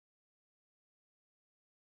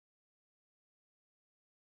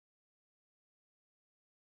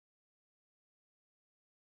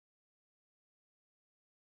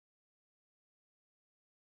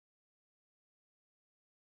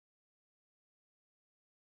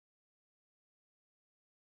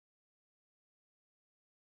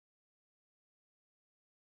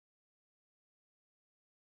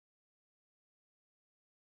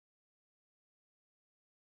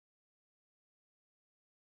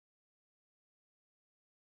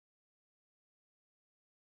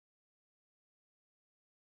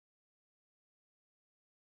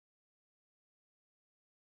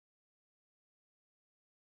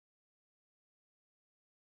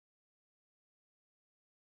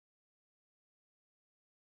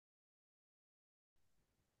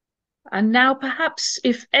And now perhaps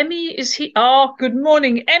if Emmy is here. Oh, good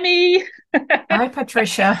morning, Emmy. Hi,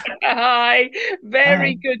 Patricia. Hi,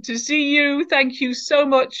 very Hi. good to see you. Thank you so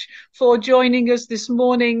much for joining us this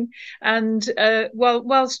morning. And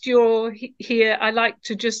whilst you're here, I like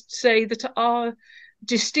to just say that our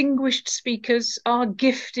distinguished speakers are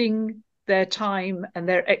gifting their time and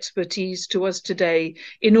their expertise to us today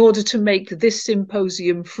in order to make this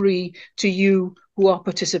symposium free to you who are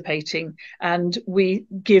participating. And we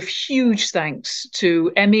give huge thanks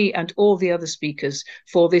to Emmy and all the other speakers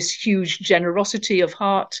for this huge generosity of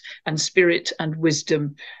heart and spirit and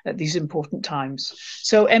wisdom at these important times.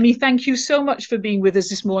 So, Emmy, thank you so much for being with us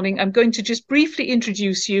this morning. I'm going to just briefly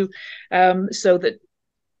introduce you and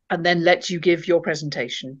then let you give your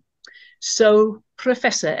presentation. So,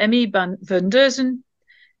 Professor Emmy Van Deurzen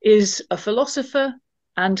is a philosopher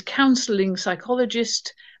and counselling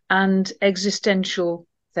psychologist and existential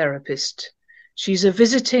therapist. She's a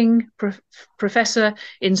visiting professor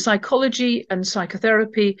in psychology and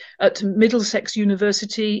psychotherapy at Middlesex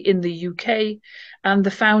University in the UK and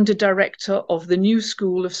the founder director of the New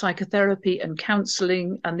School of Psychotherapy and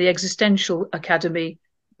Counselling and the Existential Academy,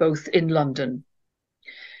 both in London.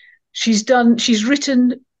 She's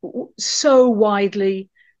written so widely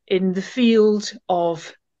in the field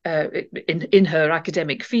of in her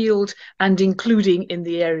academic field, and including in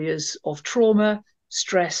the areas of trauma,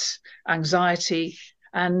 stress, anxiety.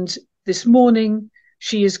 And this morning,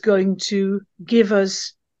 she is going to give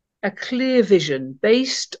us a clear vision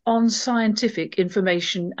based on scientific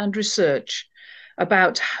information and research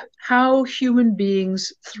about how human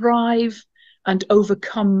beings thrive and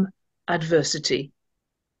overcome adversity.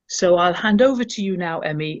 So I'll hand over to you now,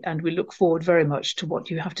 Emmy, and we look forward very much to what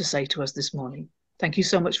you have to say to us this morning. Thank you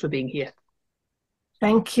so much for being here.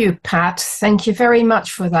 Thank you, Pat. Thank you very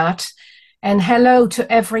much for that. And hello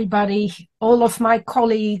to everybody, all of my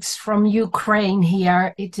colleagues from Ukraine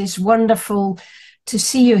here. It is wonderful to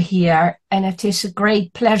see you here, and it is a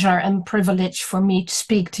great pleasure and privilege for me to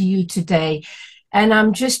speak to you today. And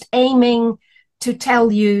I'm just aiming to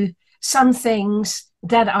tell you some things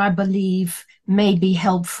that I believe may be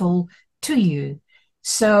helpful to you.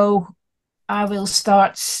 So I will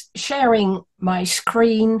start sharing my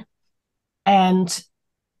screen and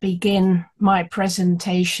begin my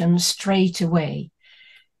presentation straight away.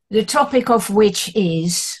 The topic of which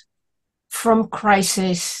is From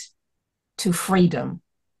Crisis to Freedom.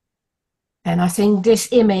 And I think this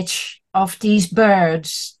image of these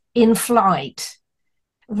birds in flight,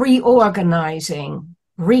 reorganizing,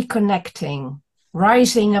 reconnecting,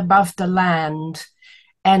 rising above the land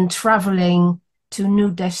and traveling to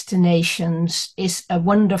new destinations is a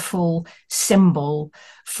wonderful symbol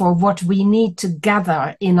for what we need to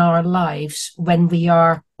gather in our lives when we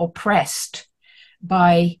are oppressed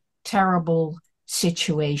by terrible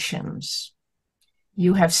situations.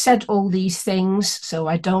 You have said all these things, so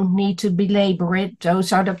I don't need to belabor it.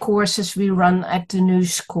 Those are the courses we run at the new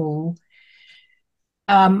school.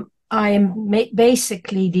 I am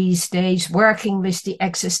basically these days working with the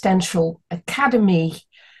Existential Academy.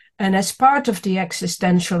 And as part of the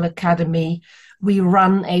Existential Academy, we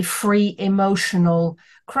run a free emotional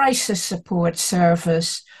crisis support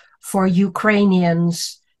service for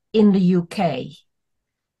Ukrainians in the UK.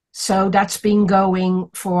 So that's been going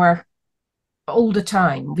for all the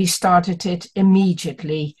time. We started it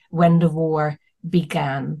immediately when the war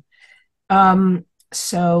began.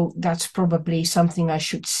 So that's probably something I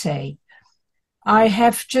should say. I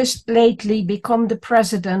have just lately become the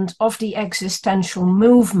president of the existential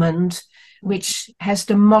movement, which has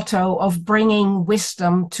the motto of bringing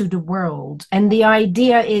wisdom to the world. And the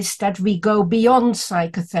idea is that we go beyond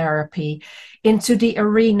psychotherapy into the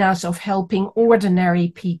arenas of helping ordinary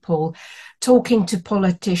people, talking to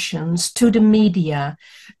politicians, to the media,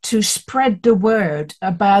 to spread the word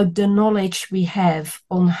about the knowledge we have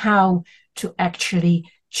on how to actually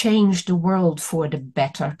change the world for the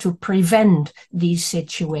better, to prevent these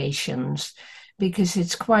situations, because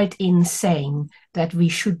it's quite insane that we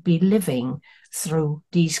should be living through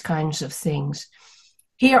these kinds of things.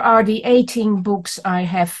 Here are the 18 books I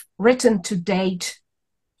have written to date.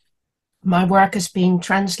 My work is being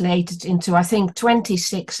translated into, I think,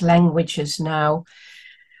 26 languages now.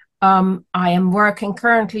 I am working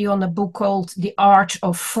currently on a book called The Art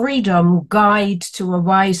of Freedom, Guide to a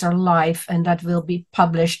Wiser Life, and that will be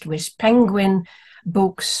published with Penguin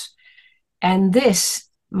Books. And this,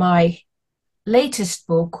 my latest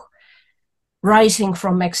book, Rising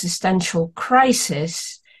from Existential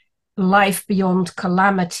Crisis, Life Beyond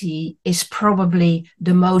Calamity, is probably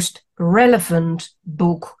the most relevant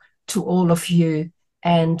book to all of you.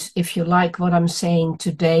 And if you like what I'm saying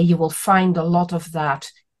today, you will find a lot of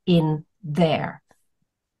that in there.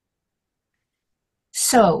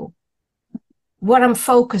 So what I'm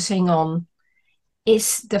focusing on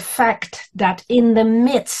is the fact that in the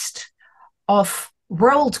midst of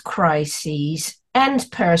world crises and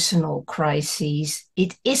personal crises,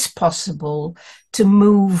 it is possible to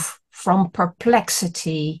move from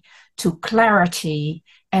perplexity to clarity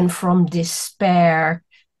and from despair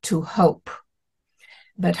to hope.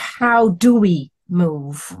 But how do we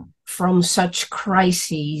move from such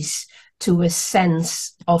crises to a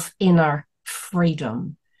sense of inner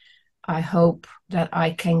freedom? I hope that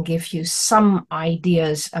I can give you some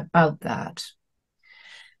ideas about that.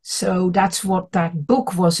 So that's what that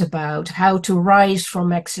book was about, how to rise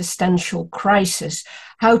from existential crisis,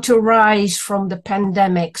 how to rise from the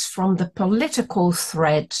pandemics, from the political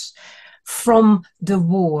threats, from the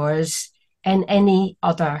wars and any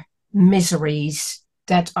other miseries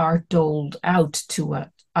that are doled out to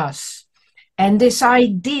us. And this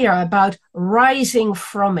idea about rising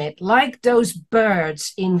from it, like those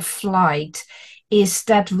birds in flight, is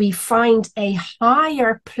that we find a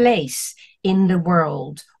higher place in the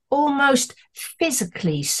world, almost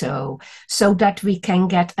physically so that we can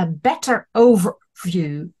get a better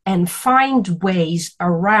overview and find ways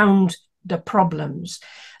around the problems.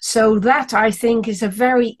 So that, I think, is a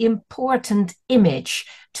very important image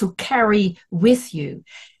to carry with you.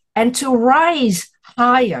 And to rise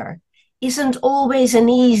higher isn't always an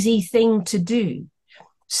easy thing to do.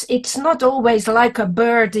 It's not always like a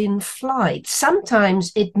bird in flight.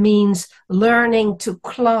 Sometimes it means learning to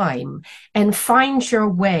climb and find your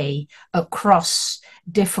way across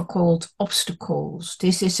difficult obstacles.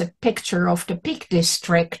 This is a picture of the Peak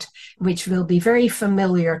District, which will be very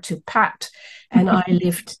familiar to Pat, and I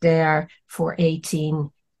lived there for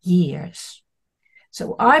 18 years.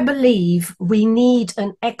 So I believe we need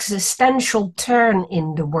an existential turn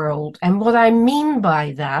in the world. And what I mean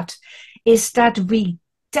by that is that we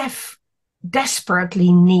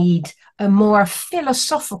desperately need a more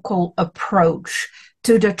philosophical approach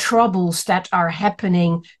to the troubles that are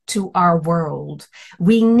happening to our world.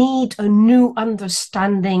 We need a new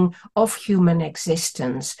understanding of human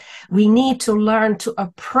existence. We need to learn to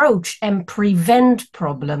approach and prevent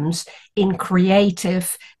problems in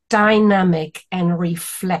creative, dynamic, and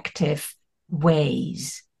reflective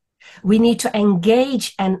ways. We need to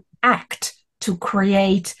engage and act to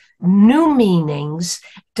create new meanings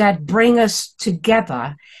that bring us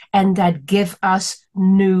together and that give us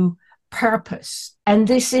new purpose. And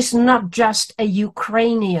this is not just a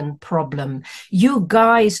Ukrainian problem. You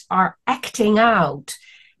guys are acting out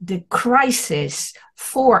the crisis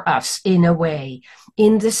for us in a way,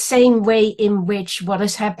 in the same way in which what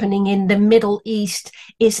is happening in the Middle East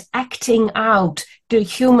is acting out the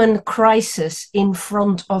human crisis in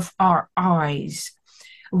front of our eyes.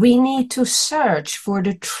 We need to search for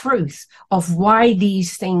the truth of why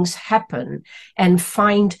these things happen and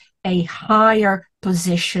find a higher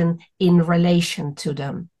position in relation to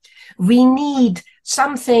them. We need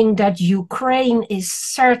something that Ukraine is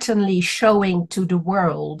certainly showing to the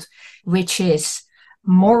world, which is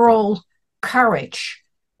moral courage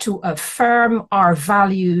to affirm our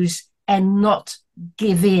values and not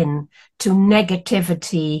give in to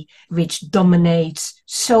negativity which dominates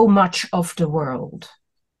so much of the world.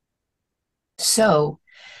 So,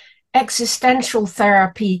 existential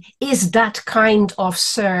therapy is that kind of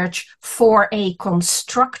search for a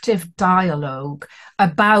constructive dialogue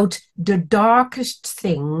about the darkest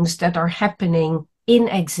things that are happening in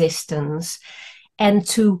existence, and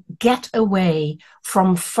to get away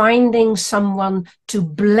from finding someone to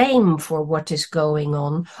blame for what is going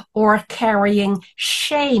on or carrying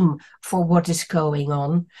shame for what is going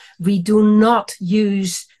on. We do not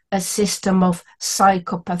use a system of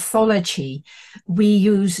psychopathology. We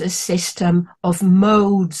use a system of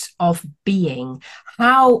modes of being.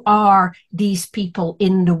 How are these people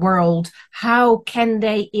in the world? How can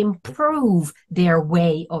they improve their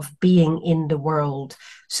way of being in the world?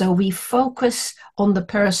 So we focus on the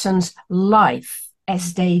person's life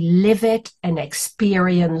as they live it and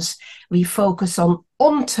experience. We focus on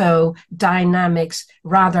ontodynamics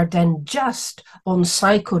rather than just on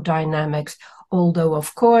psychodynamics. Although,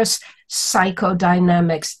 of course,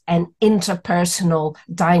 psychodynamics and interpersonal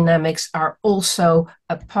dynamics are also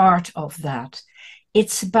a part of that.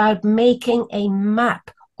 It's about making a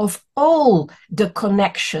map of all the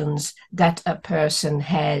connections that a person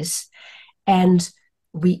has. And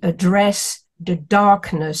we address the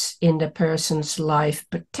darkness in the person's life,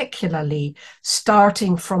 particularly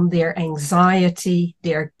starting from their anxiety,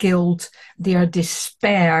 their guilt, their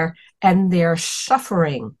despair, and their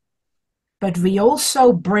suffering. But we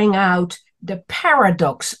also bring out the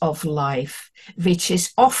paradox of life, which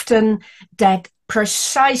is often that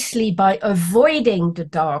precisely by avoiding the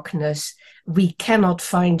darkness, we cannot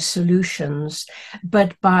find solutions,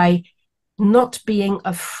 but by not being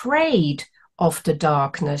afraid of the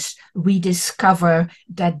darkness, we discover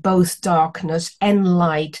that both darkness and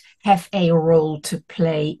light have a role to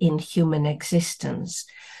play in human existence.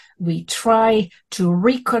 We try to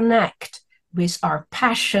reconnect with our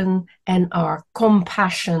passion and our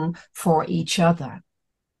compassion for each other.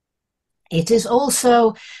 It is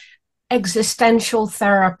also existential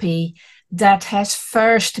therapy that has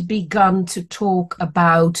first begun to talk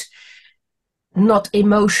about not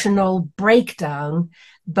emotional breakdown,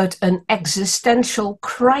 but an existential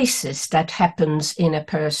crisis that happens in a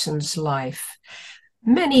person's life.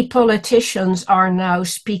 Many politicians are now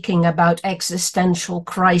speaking about existential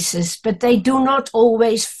crisis, but they do not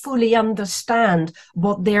always fully understand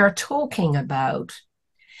what they are talking about.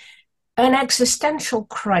 An existential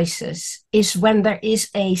crisis is when there is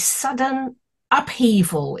a sudden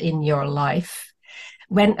upheaval in your life,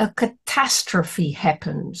 when a catastrophe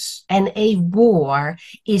happens and a war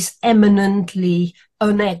is eminently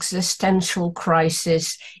an existential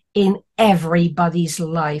crisis in everybody's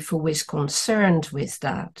life who is concerned with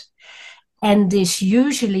that. And this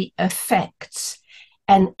usually affects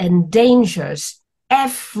and endangers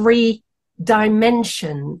every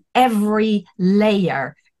dimension, every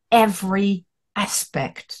layer, every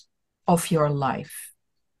aspect of your life.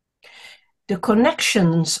 The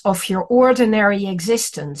connections of your ordinary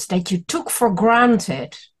existence that you took for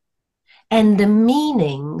granted and the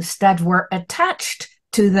meanings that were attached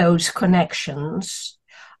to those connections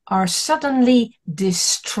are suddenly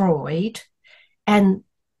destroyed, and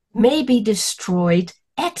may be destroyed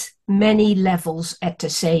at many levels at the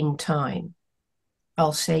same time.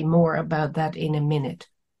 I'll say more about that in a minute.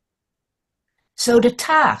 So the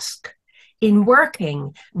task in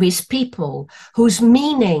working with people whose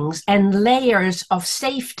meanings and layers of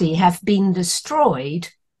safety have been destroyed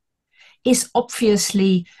is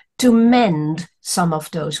obviously to mend some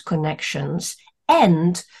of those connections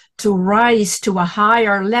and to rise to a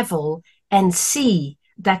higher level and see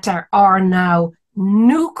that there are now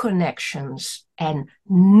new connections and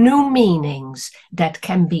new meanings that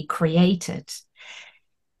can be created.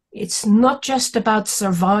 It's not just about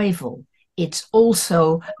survival. It's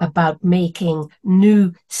also about making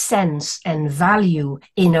new sense and value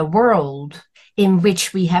in a world in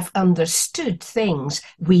which we have understood things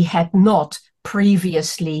we had not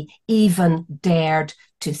previously even dared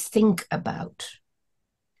to think about.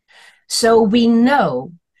 So we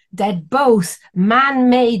know that both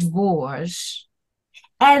man-made wars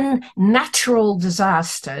and natural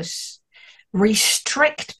disasters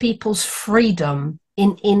restrict people's freedom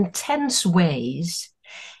in intense ways,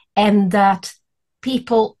 and that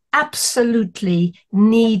people absolutely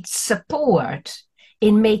need support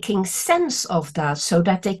in making sense of that so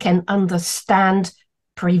that they can understand,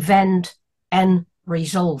 prevent, and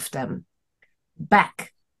resolve them.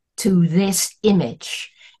 Back to this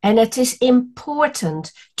image. And it is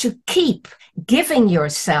important to keep giving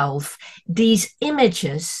yourself these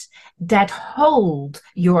images that hold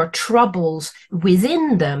your troubles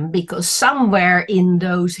within them, because somewhere in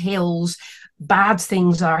those hills, bad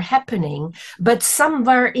things are happening, but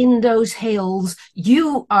somewhere in those hills,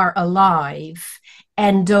 you are alive.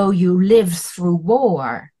 And though you live through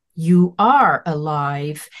war, you are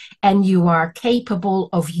alive and you are capable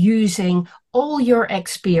of using all your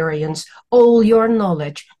experience, all your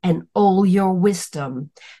knowledge, and all your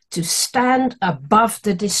wisdom to stand above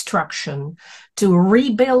the destruction, to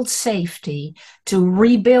rebuild safety, to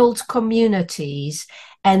rebuild communities,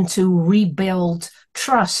 and to rebuild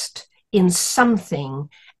trust in something,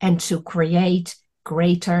 and to create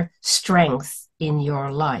greater strength in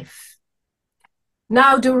your life.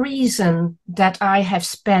 Now, the reason that I have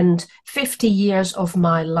spent 50 years of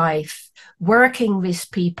my life working with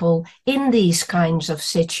people in these kinds of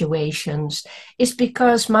situations is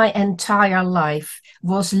because my entire life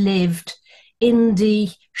was lived in the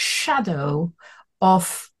shadow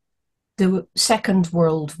of the Second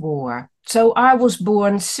World War. So I was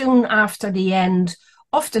born soon after the end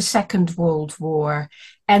of the Second World War,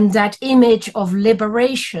 and that image of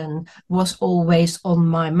liberation was always on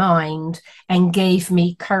my mind and gave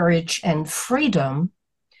me courage and freedom.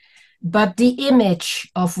 But the image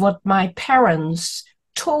of what my parents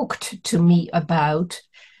talked to me about,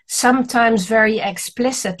 sometimes very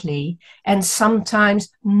explicitly and sometimes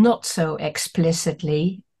not so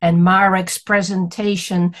explicitly, and Marek's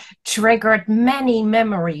presentation triggered many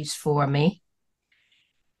memories for me,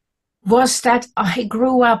 was that I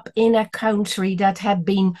grew up in a country that had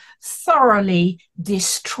been thoroughly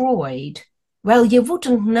destroyed Well, you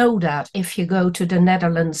wouldn't know that if you go to the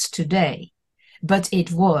Netherlands today, but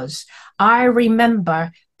it was. I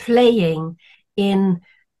remember playing in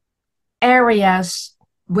areas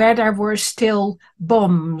where there were still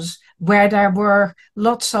bombs, where there were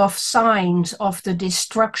lots of signs of the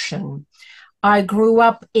destruction. I grew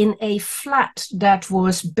up in a flat that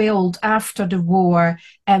was built after the war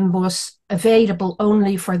and was available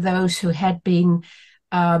only for those who had been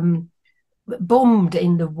bombed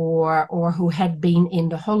in the war or who had been in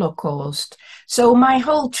the Holocaust. So my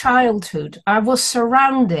whole childhood, I was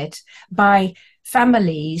surrounded by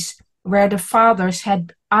families where the fathers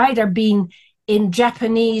had either been in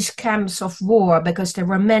Japanese camps of war, because there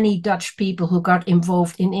were many Dutch people who got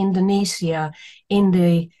involved in Indonesia in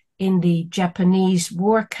the Japanese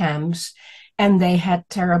war camps, and they had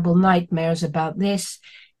terrible nightmares about this,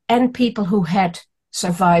 and people who had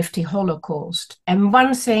survived the Holocaust. And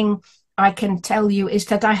one thing I can tell you is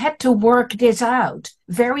that I had to work this out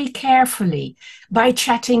very carefully by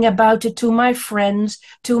chatting about it to my friends,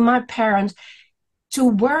 to my parents, to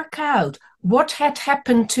work out what had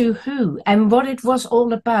happened to who and what it was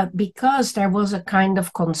all about, because there was a kind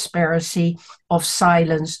of conspiracy of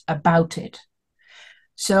silence about it.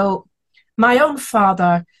 So my own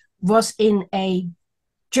father was in a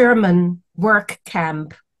German work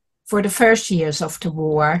camp for the first years of the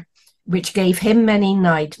war, which gave him many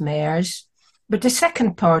nightmares. But the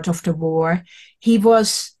second part of the war, he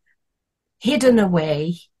was hidden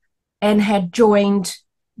away and had joined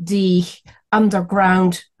the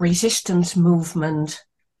underground resistance movement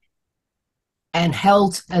and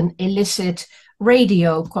held an illicit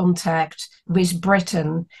radio contact with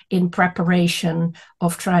Britain in preparation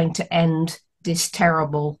of trying to end this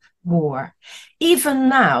terrible war. Even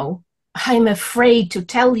now, I'm afraid to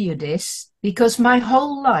tell you this, because my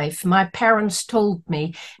whole life, my parents told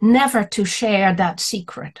me never to share that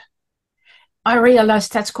secret. I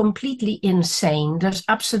realized that's completely insane. There's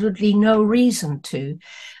absolutely no reason to,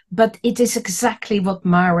 but it is exactly what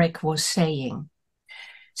Marek was saying.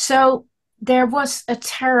 So there was a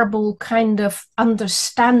terrible kind of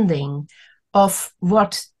understanding of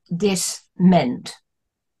what this meant.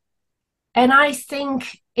 And I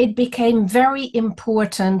think it became very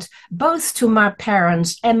important, both to my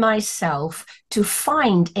parents and myself, to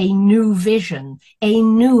find a new vision, a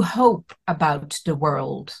new hope about the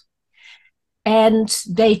world. And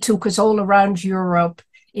they took us all around Europe.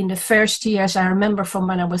 In the first years, I remember from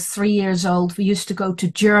when I was 3 years old, we used to go to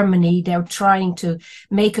Germany. They were trying to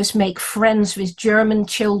make us make friends with German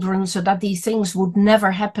children so that these things would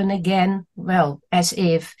never happen again. Well, as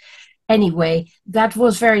if. Anyway, that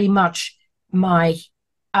was very much my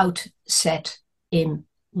outset in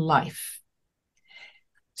life.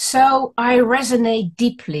 So I resonate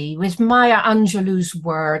deeply with Maya Angelou's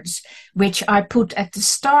words, which I put at the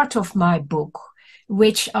start of my book,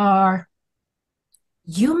 which are,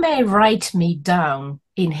 "You may write me down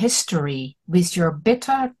in history with your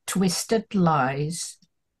bitter, twisted lies.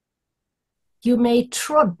 You may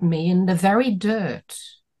trod me in the very dirt,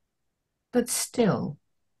 but still,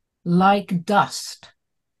 like dust,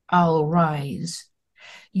 I'll rise.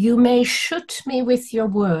 You may shoot me with your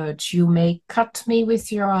words, you may cut me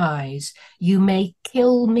with your eyes, you may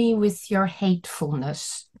kill me with your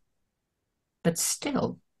hatefulness, but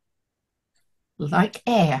still, like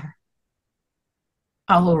air,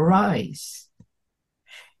 I'll rise."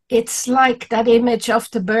 It's like that image of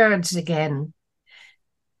the birds again.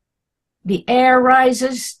 The air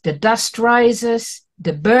rises, the dust rises,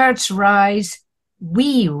 the birds rise,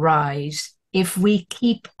 we rise if we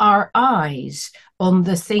keep our eyes on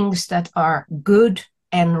the things that are good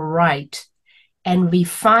and right, and we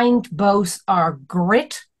find both our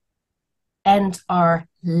grit and our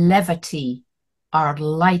levity, our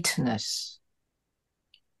lightness.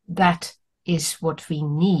 That is what we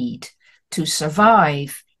need to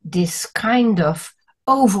survive this kind of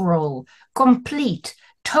overall, complete,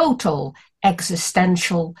 total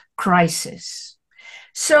existential crisis.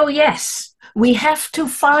 So yes, we have to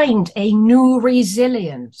find a new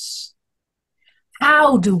resilience.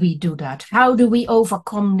 How do we do that? How do we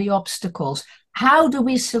overcome the obstacles? How do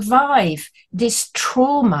we survive this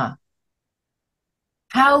trauma?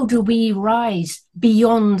 How do we rise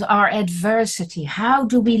beyond our adversity? How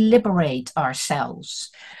do we liberate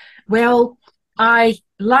ourselves? Well, I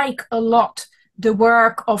like a lot the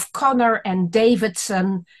work of Connor and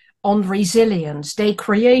Davidson on resilience. They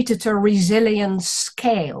created a resilience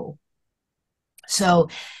scale. So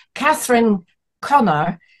Catherine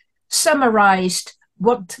Connor summarized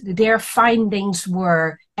what their findings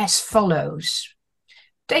were as follows.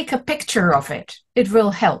 Take a picture of it. It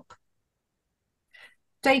will help.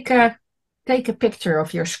 Take a Take a picture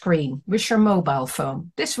of your screen with your mobile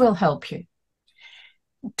phone. This will help you.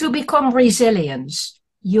 To become resilient,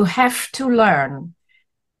 you have to learn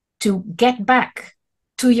to get back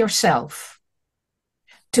to yourself,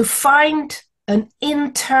 to find an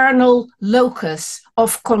internal locus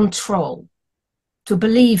of control, to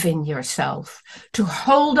believe in yourself, to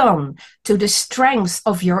hold on to the strength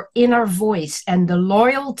of your inner voice and the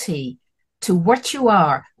loyalty to what you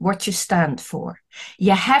are, what you stand for.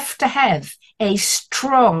 You have to have a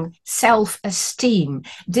strong self-esteem.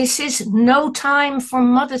 This is no time for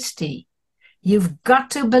modesty. You've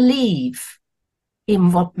got to believe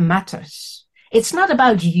in what matters. It's not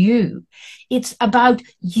about you. It's about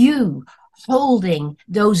you holding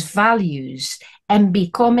those values and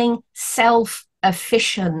becoming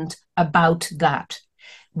self-efficient about that.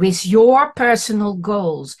 With your personal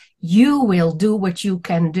goals, you will do what you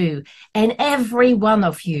can do. And every one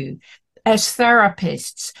of you, as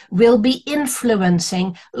therapists, will be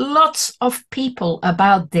influencing lots of people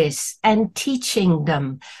about this and teaching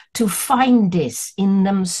them to find this in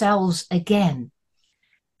themselves again.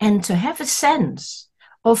 And to have a sense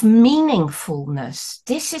of meaningfulness.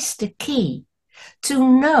 This is the key,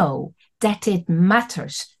 to know that it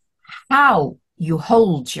matters how you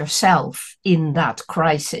hold yourself in that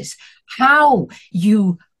crisis, how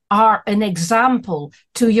you are an example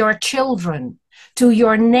to your children, to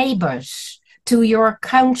your neighbors, to your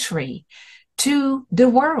country, to the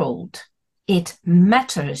world. It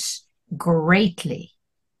matters greatly.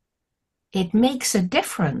 It makes a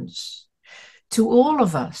difference to all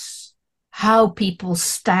of us how people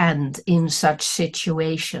stand in such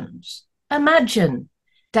situations. Imagine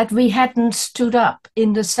that we hadn't stood up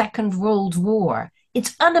in the Second World War.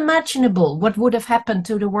 It's unimaginable what would have happened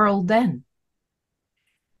to the world then.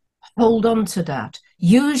 Hold on to that.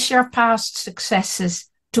 Use your past successes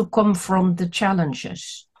to confront the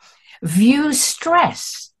challenges. View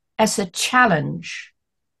stress as a challenge,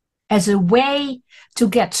 as a way to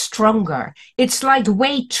get stronger. It's like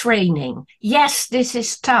weight training. Yes, this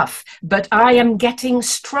is tough, but I am getting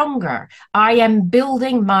stronger. I am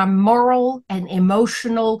building my moral and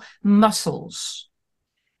emotional muscles.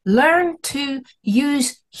 Learn to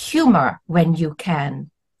use humor when you can.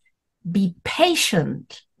 Be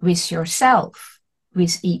patient with yourself,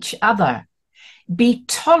 with each other. Be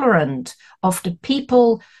tolerant of the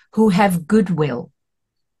people who have goodwill.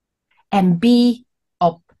 And be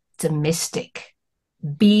optimistic.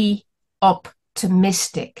 Be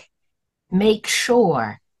optimistic. Make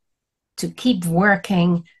sure to keep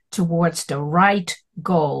working towards the right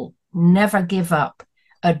goal. Never give up.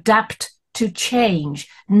 Adapt to change.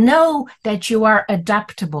 Know that you are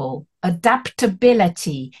adaptable.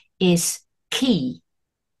 Adaptability is key.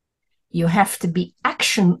 You have to be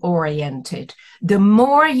action-oriented. The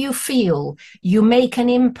more you feel you make an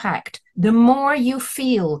impact, the more you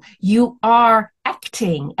feel you are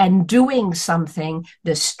acting and doing something,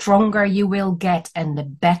 the stronger you will get and the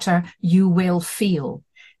better you will feel.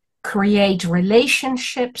 Create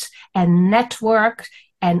relationships and network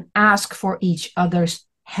and ask for each other's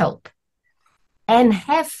help. And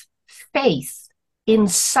have faith in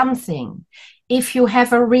something. If you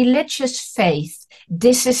have a religious faith,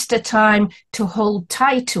 this is the time to hold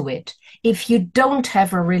tight to it. If you don't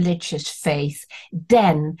have a religious faith,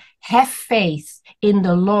 then have faith in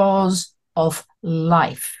the laws of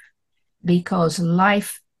life, because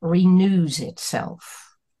life renews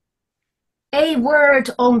itself. A word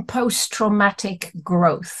on post-traumatic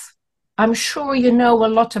growth. I'm sure you know a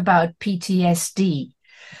lot about PTSD,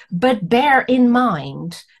 but bear in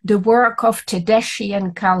mind the work of Tedeschi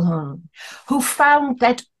and Calhoun, who found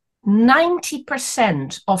that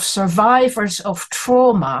 90% of survivors of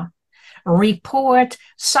trauma report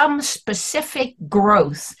some specific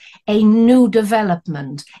growth, a new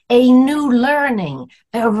development, a new learning,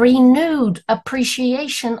 a renewed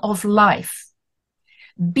appreciation of life.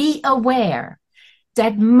 Be aware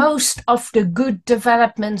that most of the good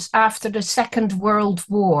developments after the Second World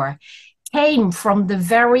War came from the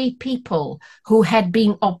very people who had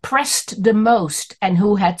been oppressed the most and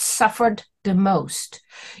who had suffered the most.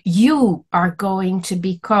 You are going to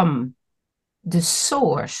become the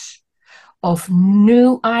source of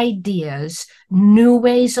new ideas, new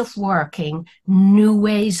ways of working, new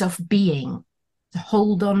ways of being.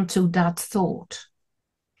 Hold on to that thought.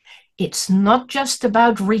 It's not just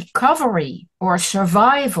about recovery or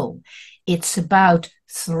survival. It's about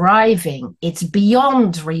thriving. It's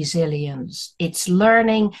beyond resilience. It's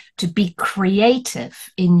learning to be creative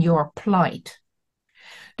in your plight.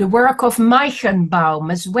 The work of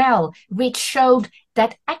Meichenbaum as well, which showed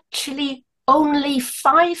that actually only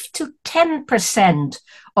 5 to 10%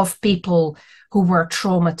 of people who were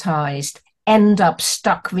traumatized end up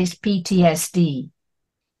stuck with PTSD.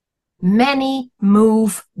 Many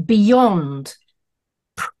move beyond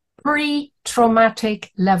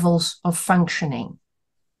pre-traumatic levels of functioning.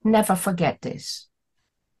 Never forget this.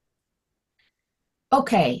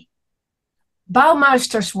 Okay,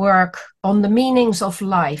 Baumeister's work on the meanings of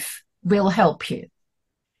life will help you.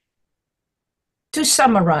 To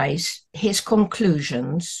summarize his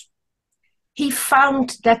conclusions, he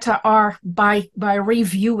found that there are, by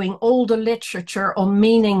reviewing all the literature on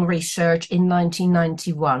meaning research in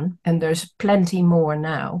 1991, and there's plenty more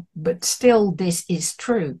now, but still this is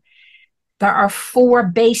true, there are 4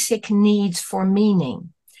 basic needs for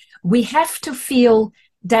meaning. We have to feel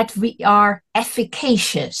that we are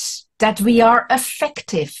efficacious, that we are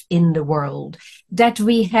effective in the world, that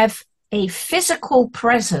we have a physical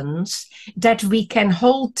presence that we can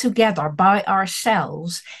hold together by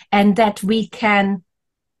ourselves, and that we can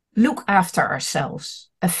look after ourselves,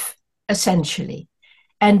 essentially,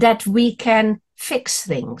 and that we can fix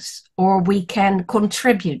things or we can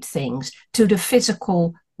contribute things to the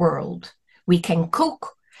physical world. We can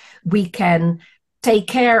cook, we can take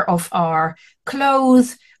care of our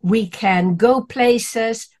clothes, we can go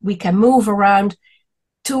places, we can move around.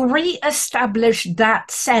 To re-establish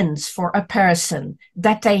that sense for a person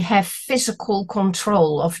that they have physical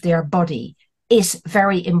control of their body is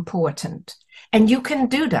very important. And you can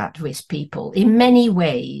do that with people in many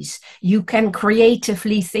ways. You can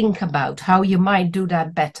creatively think about how you might do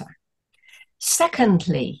that better.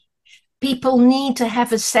 Secondly, people need to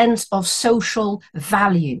have a sense of social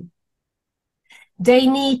value. They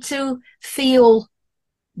need to feel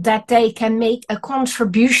that they can make a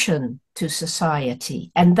contribution to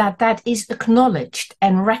society and that is acknowledged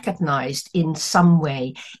and recognized in some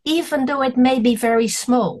way, even though it may be very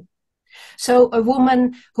small. So a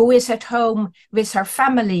woman who is at home with her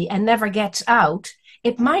family and never gets out,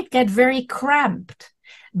 it might get very cramped.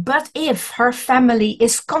 But if her family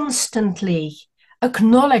is constantly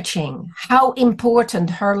acknowledging how important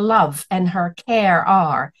her love and her care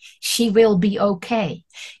are, she will be okay.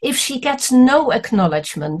 If she gets no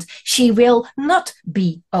acknowledgement, she will not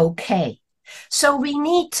be okay. So we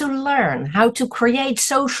need to learn how to create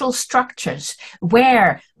social structures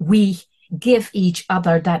where we give each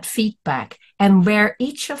other that feedback and where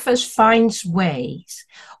each of us finds ways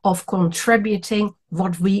of contributing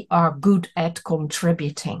what we are good at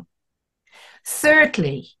contributing.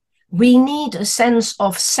 Thirdly, we need a sense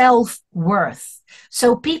of self-worth.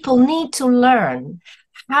 So people need to learn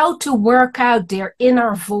how to work out their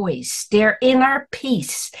inner voice, their inner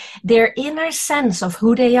peace, their inner sense of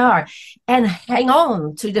who they are, and hang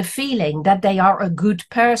on to the feeling that they are a good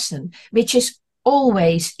person, which is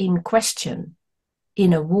always in question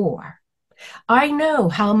in a war. I know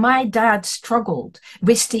how my dad struggled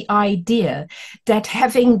with the idea that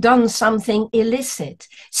having done something illicit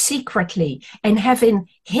secretly and having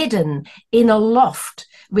hidden in a loft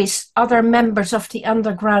with other members of the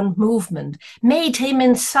underground movement made him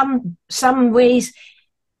in some ways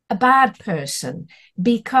a bad person,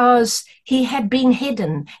 because he had been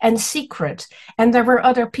hidden and secret, and there were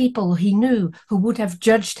other people he knew who would have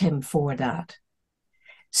judged him for that.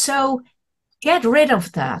 So get rid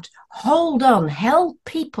of that. Hold on. Help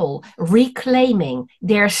people reclaiming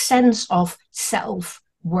their sense of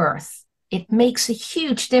self-worth. It makes a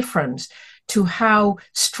huge difference to how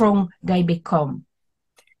strong they become.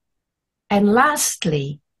 And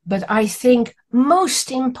lastly, but I think most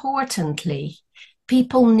importantly,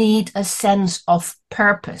 people need a sense of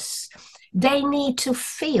purpose. They need to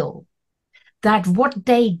feel that what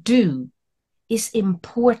they do is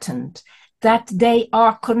important, that they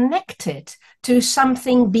are connected to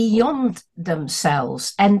something beyond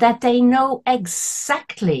themselves, and that they know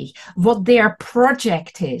exactly what their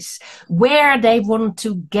project is, where they want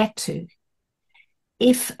to get to.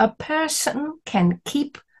 If a person can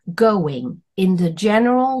keep going in the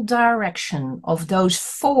general direction of those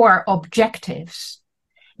 4 objectives,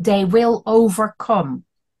 they will overcome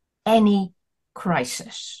any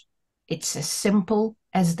crisis. It's as simple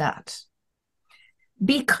as that.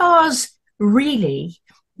 Because really,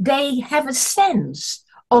 they have a sense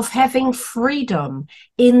of having freedom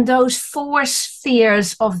in those 4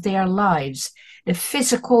 spheres of their lives: the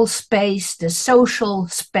physical space, the social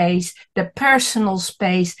space, the personal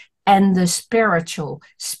space, and the spiritual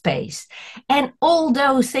space. And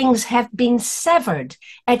although things have been severed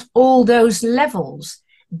at all those levels,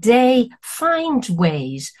 they find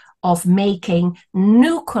ways of making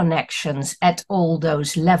new connections at all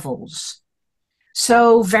those levels.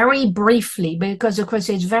 So very briefly, because of course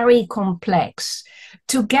it's very complex,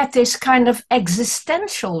 to get this kind of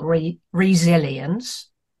existential resilience,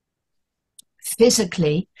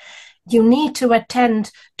 physically, You need to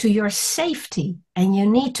attend to your safety, and you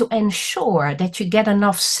need to ensure that you get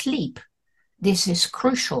enough sleep. This is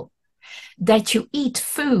crucial. That you eat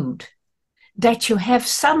food, that you have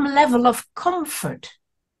some level of comfort,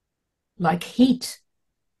 like heat,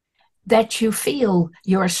 that you feel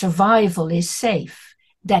your survival is safe,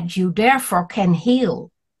 that you therefore can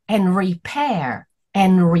heal and repair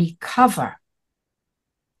and recover.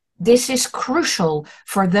 This is crucial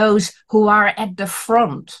for those who are at the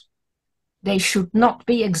front. They should not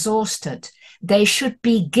be exhausted. They should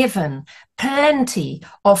be given plenty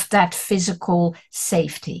of that physical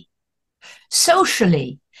safety.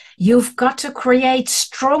 Socially, you've got to create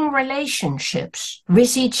strong relationships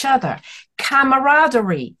with each other,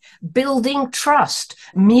 camaraderie, building trust,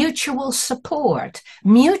 mutual support,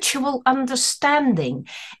 mutual understanding,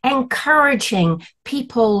 encouraging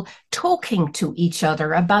people talking to each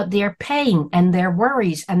other about their pain and their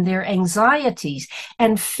worries and their anxieties,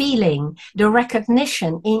 and feeling the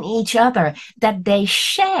recognition in each other that they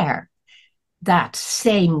share that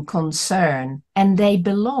same concern and they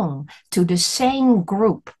belong to the same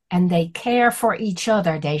group and they care for each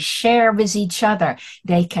other, they share with each other,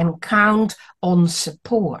 they can count on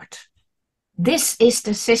support. This is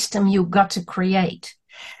the system you got to create.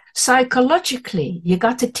 Psychologically, you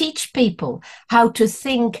got to teach people how to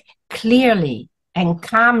think clearly and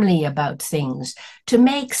calmly about things, to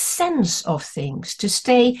make sense of things, to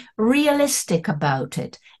stay realistic about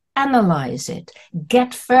it, analyze it,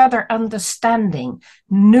 get further understanding,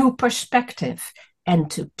 new perspective,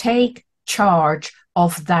 and to take charge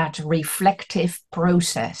of that reflective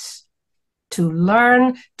process. To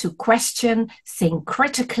learn, to question, think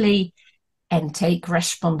critically, and take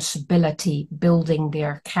responsibility building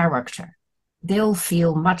their character. They'll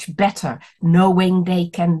feel much better knowing they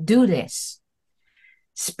can do this.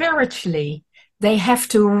 Spiritually, they have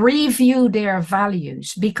to review their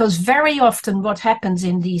values, because very often what happens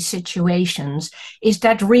in these situations is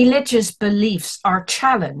that religious beliefs are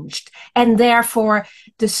challenged and therefore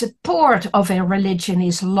the support of a religion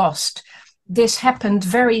is lost. This happened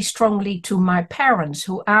very strongly to my parents,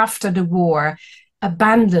 who after the war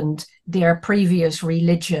abandoned their previous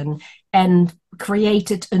religion and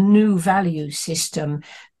created a new value system.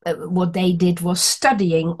 What they did was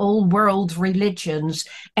studying all world religions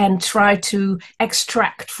and try to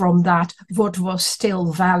extract from that what was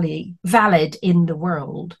still valid in the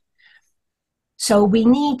world. So we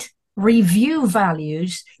need review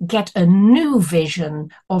values, get a new vision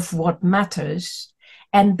of what matters,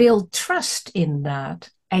 and build trust in that,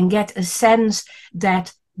 and get a sense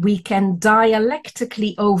that we can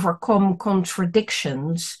dialectically overcome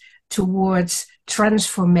contradictions towards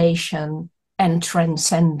transformation and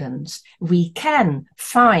transcendence. We can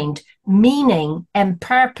find meaning and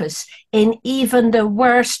purpose in even the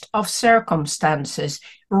worst of circumstances.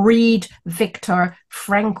 Read Viktor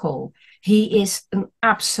Frankl. He is an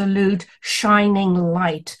absolute shining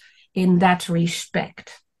light in that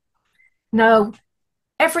respect. Now,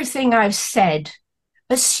 everything I've said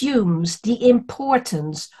assumes the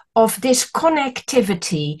importance of this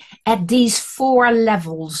connectivity at these 4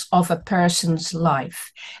 levels of a person's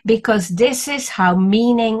life, because this is how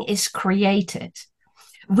meaning is created.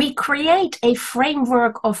 We create a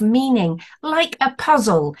framework of meaning like a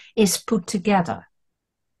puzzle is put together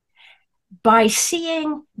by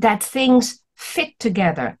seeing that things fit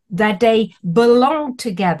together, that they belong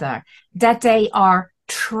together, that they are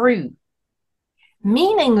true.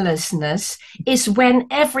 Meaninglessness is when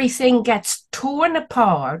everything gets torn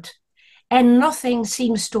apart and nothing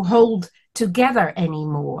seems to hold together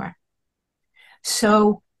anymore.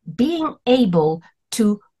 So being able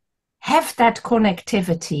to have that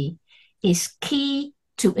connectivity is key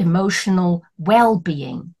to emotional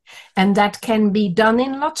well-being. And that can be done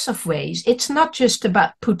in lots of ways. It's not just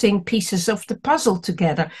about putting pieces of the puzzle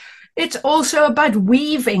together. It's also about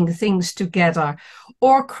weaving things together,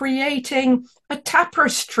 or creating a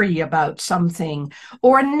tapestry about something,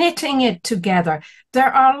 or knitting it together.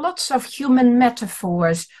 There are lots of human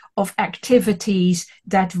metaphors of activities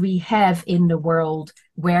that we have in the world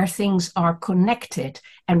where things are connected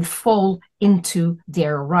and fall into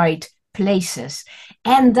their right places.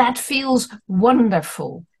 And that feels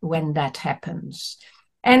wonderful when that happens.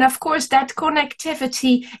 And of course, that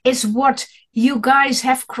connectivity is what you guys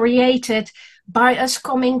have created by us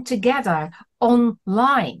coming together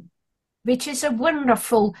online, which is a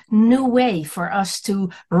wonderful new way for us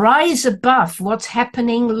to rise above what's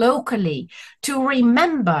happening locally, to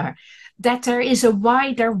remember that there is a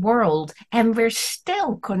wider world and we're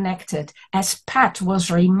still connected, as Pat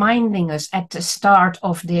was reminding us at the start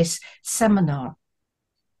of this seminar.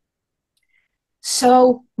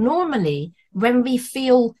 So normally, when we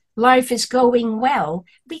feel life is going well,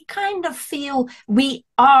 we kind of feel we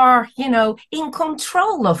are, in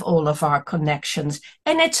control of all of our connections.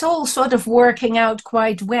 And it's all sort of working out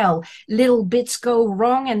quite well. Little bits go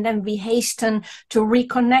wrong and then we hasten to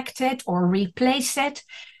reconnect it or replace it.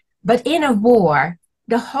 But in a war,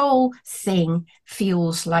 the whole thing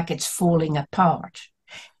feels like it's falling apart.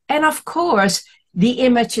 And of course, the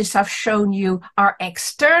images I've shown you are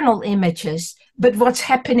external images, but what's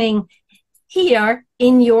happening here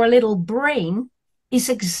in your little brain is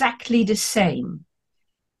exactly the same.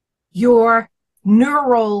 Your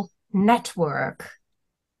neural network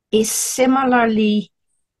is similarly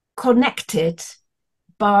connected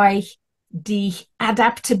by the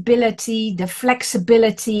adaptability, the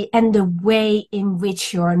flexibility, and the way in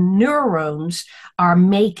which your neurons are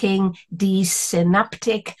making these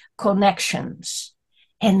synaptic connections.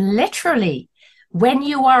 And literally, when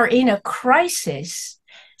you are in a crisis,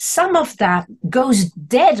 some of that goes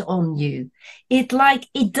dead on you. It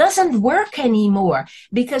doesn't work anymore,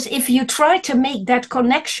 because if you try to make that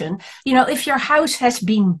connection, if your house has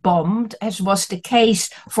been bombed, as was the case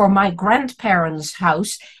for my grandparents'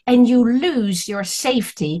 house, and you lose your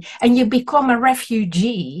safety and you become a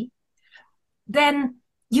refugee, then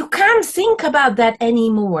you can't think about that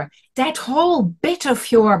anymore. That whole bit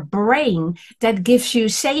of your brain that gives you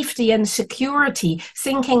safety and security,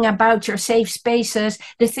 thinking about your safe spaces,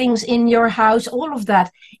 the things in your house, all of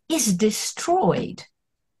that is destroyed.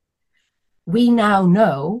 We now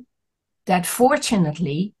know that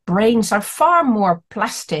fortunately, brains are far more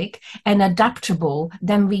plastic and adaptable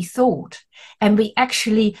than we thought. And we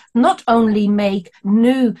actually not only make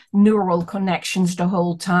new neural connections the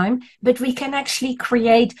whole time, but we can actually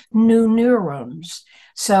create new neurons.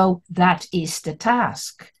 So that is the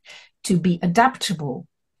task, to be adaptable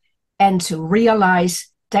and to realize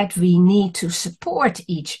that we need to support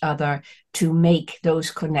each other to make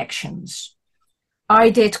those connections. I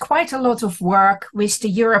did quite a lot of work with the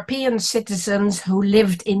European citizens who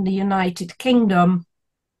lived in the United Kingdom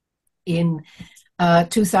in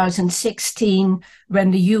 2016,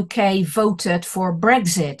 when the UK voted for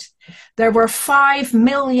Brexit. There were 5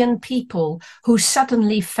 million people who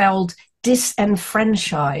suddenly felt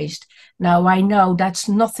disenfranchised. Now, I know that's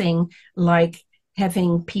nothing like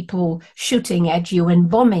having people shooting at you and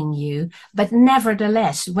bombing you, but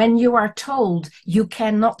nevertheless, when you are told you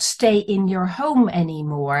cannot stay in your home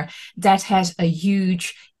anymore, that has a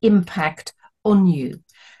huge impact on you.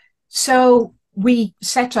 So we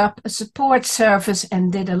set up a support service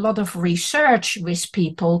and did a lot of research with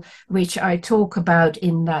people, which I talk about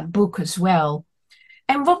in that book as well.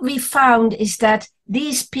 And what we found is that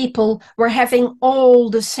these people were having all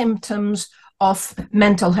the symptoms of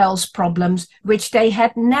mental health problems, which they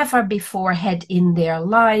had never before had in their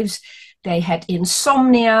lives. They had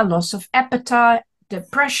insomnia, loss of appetite,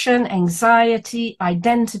 depression, anxiety,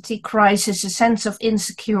 identity crisis, a sense of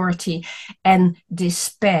insecurity, and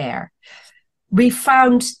despair. We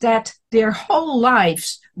found that their whole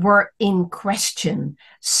lives were in question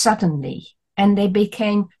suddenly, and they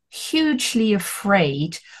became hugely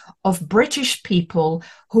afraid of British people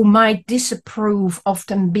who might disapprove of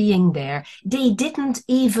them being there. They didn't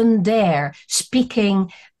even dare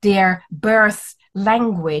speaking their birth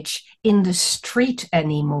language in the street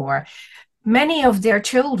anymore. Many of their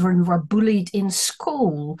children were bullied in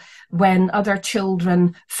school when other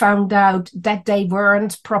children found out that they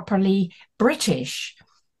weren't properly British.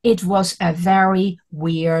 It was a very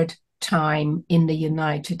weird time in the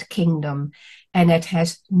United Kingdom, and it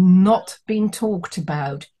has not been talked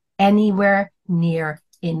about anywhere near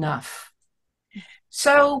enough.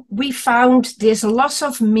 So we found this loss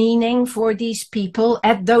of meaning for these people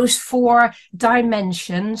at those 4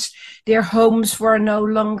 dimensions. Their homes were no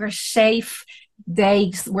longer safe.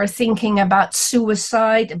 They were thinking about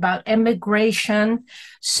suicide, about emigration.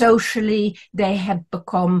 Socially, they had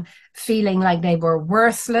become feeling like they were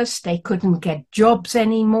worthless. They couldn't get jobs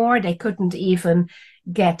anymore. They couldn't even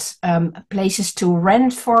get places to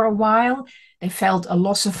rent for a while. They felt a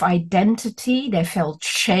loss of identity. They felt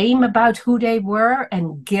shame about who they were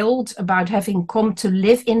and guilt about having come to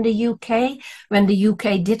live in the UK when the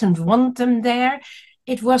UK didn't want them there.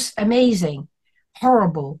 It was amazing,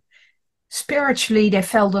 horrible. Spiritually, they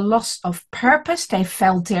felt a loss of purpose. They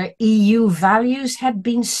felt their EU values had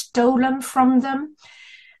been stolen from them,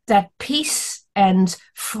 that peace and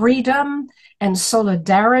freedom and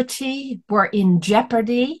solidarity were in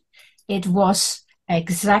jeopardy. It was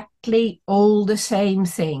exactly all the same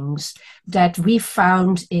things that we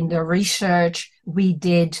found in the research we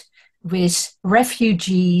did with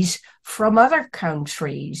refugees from other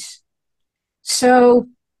countries. So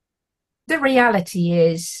the reality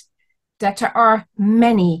is that there are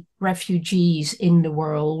many refugees in the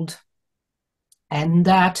world, and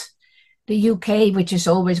that the UK, which is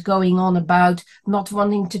always going on about not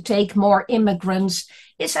wanting to take more immigrants,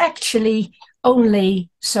 is actually only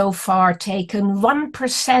so far taken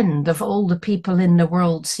 1% of all the people in the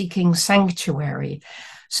world seeking sanctuary.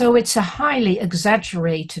 So it's a highly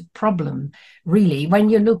exaggerated problem, really. When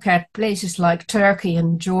you look at places like Turkey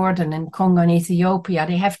and Jordan and Congo and Ethiopia,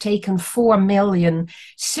 they have taken 4 million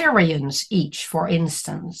Syrians each, for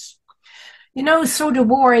instance. You know, through the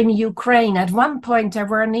war in Ukraine, at one point there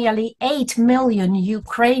were nearly 8 million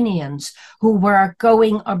Ukrainians who were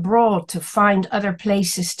going abroad to find other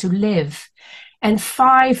places to live. And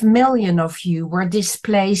 5 million of you were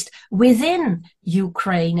displaced within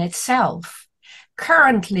Ukraine itself.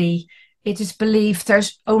 Currently, it is believed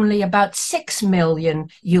there's only about 6 million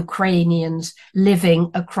Ukrainians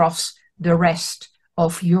living across the rest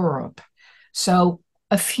of Europe. So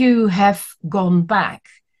a few have gone back,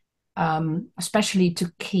 especially to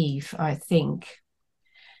Kyiv, I think.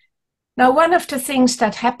 Now, one of the things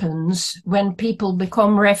that happens when people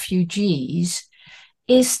become refugees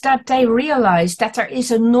is that they realize that there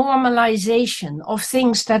is a normalization of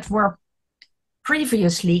things that were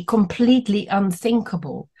previously completely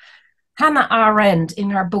unthinkable. Hannah Arendt, in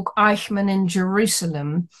her book Eichmann in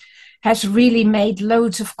Jerusalem, has really made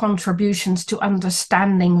loads of contributions to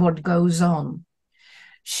understanding what goes on.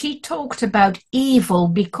 She talked about evil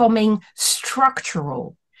becoming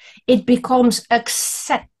structural. It becomes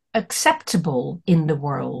acceptable in the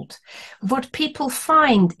world. What people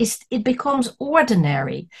find is it becomes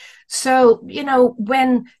ordinary. So, you know,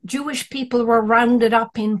 when Jewish people were rounded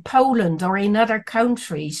up in Poland or in other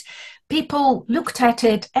countries, people looked at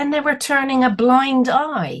it and they were turning a blind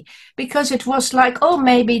eye because it was like, oh,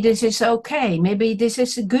 maybe this is okay. Maybe this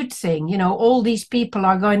is a good thing. You know, all these people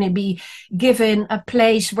are going to be given a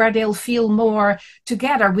place where they'll feel more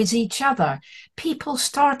together with each other. People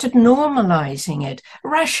started normalizing it,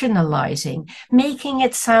 rationalizing, making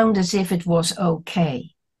it sound as if it was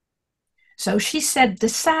okay. So she said the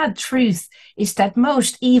sad truth is that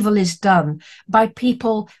most evil is done by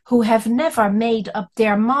people who have never made up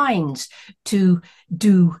their minds to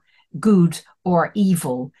do good or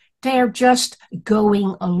evil. They're just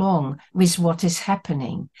going along with what is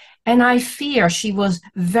happening. And I fear she was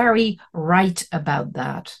very right about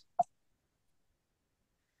that.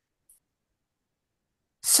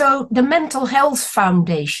 So the Mental Health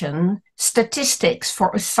Foundation statistics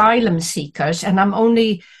for asylum seekers, and I'm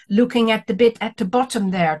only looking at the bit at the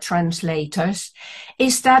bottom there, translators,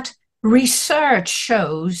 is that research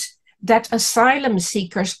shows that asylum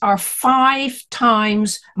seekers are 5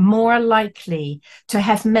 times more likely to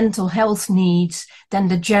have mental health needs than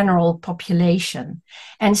the general population.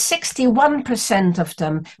 And 61% of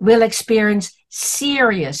them will experience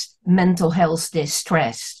serious mental health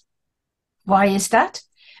distress. Why is that?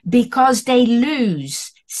 Because they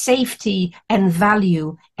lose safety and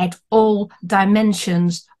value at all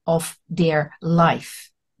dimensions of their life.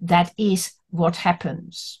 That is what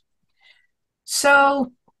happens.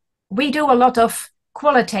 So we do a lot of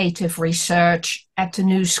qualitative research at the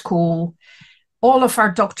New School. All of our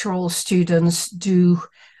doctoral students do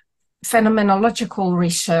phenomenological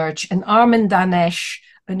research, and Armin Danesh,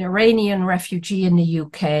 an Iranian refugee in the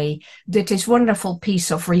UK, did this wonderful piece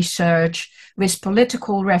of research with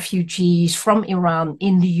political refugees from Iran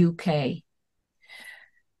in the UK.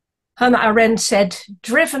 Hannah Arendt said,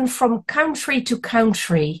 driven from country to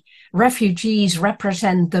country, refugees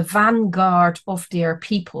represent the vanguard of their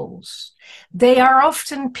peoples. They are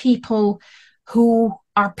often people who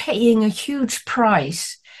are paying a huge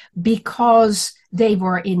price because they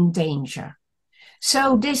were in danger.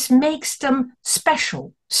 So this makes them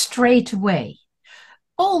special straight away.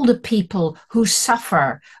 All the people who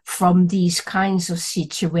suffer from these kinds of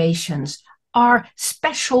situations are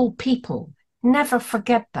special people. Never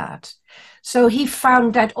forget that. So he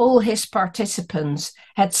found that all his participants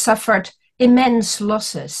had suffered immense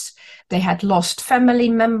losses. They had lost family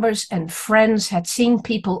members and friends, had seen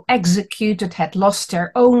people executed, had lost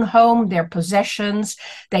their own home, their possessions,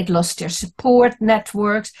 they'd lost their support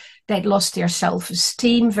networks, they'd lost their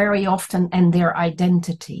self-esteem very often and their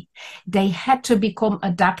identity. They had to become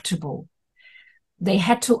adaptable. They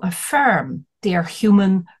had to affirm their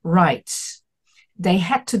human rights. They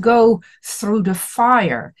had to go through the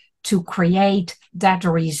fire to create that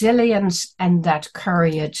resilience and that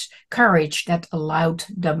courage that allowed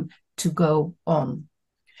them to go on.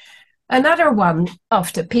 Another one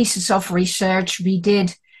of the pieces of research we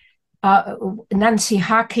did, Nancy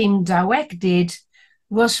Hakim Dawek did,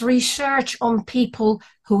 was research on people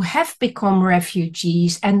who have become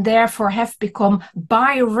refugees and therefore have become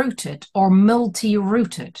bi-rooted or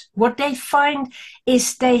multi-rooted. What they find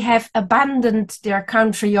is they have abandoned their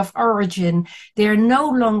country of origin. They're no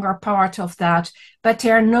longer part of that, but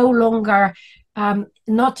they're no longer,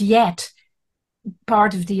 not yet,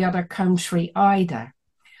 part of the other country either.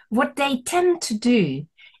 What they tend to do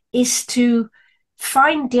is to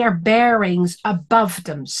find their bearings above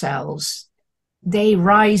themselves. They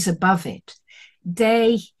rise above it.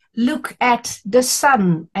 They look at the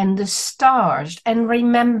sun and the stars and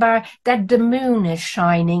remember that the moon is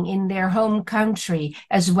shining in their home country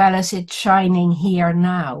as well as it's shining here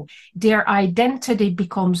now. Their identity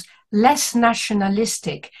becomes less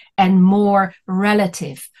nationalistic and more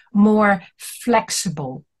relative, more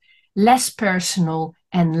flexible, less personal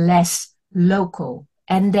and less local.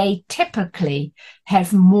 And they typically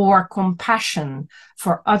have more compassion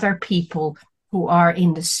for other people who are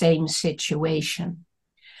in the same situation.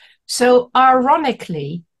 So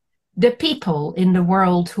ironically, the people in the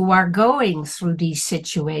world who are going through these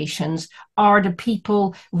situations are the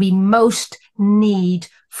people we most need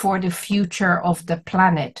for the future of the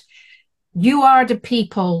planet. You are the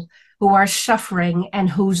people who are suffering and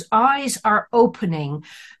whose eyes are opening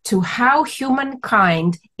to how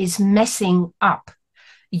humankind is messing up.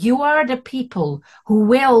 You are the people who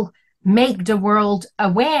will make the world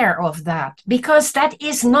aware of that, because that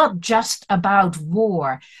is not just about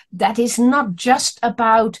war. That is not just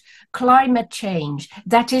about climate change.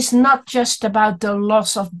 That is not just about the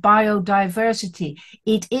loss of biodiversity.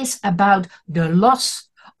 It is about the loss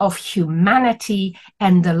of humanity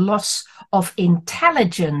and the loss of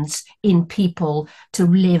intelligence in people to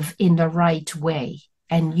live in the right way.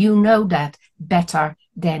 And you know that better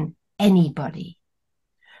than anybody.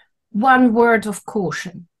 One word of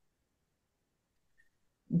caution.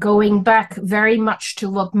 Going back very much to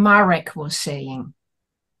what Marek was saying.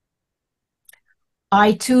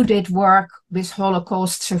 I too did work with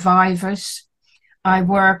Holocaust survivors. I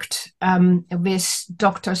worked with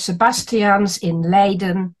Dr. Sebastians in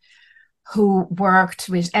Leiden, who worked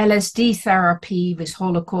with LSD therapy with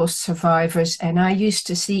Holocaust survivors. And I used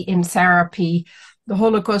to see in therapy the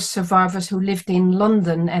Holocaust survivors who lived in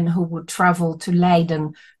London and who would travel to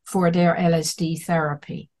Leiden for their LSD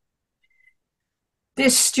therapy.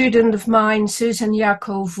 This student of mine, Susan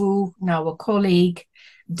Yakovu, now a colleague,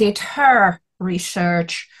 did her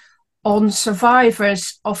research on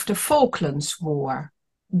survivors of the Falklands War.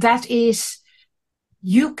 That is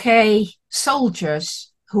UK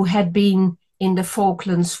soldiers who had been in the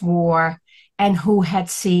Falklands War and who had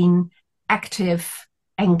seen active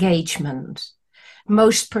engagement.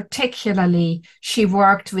 Most particularly, she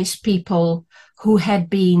worked with people who had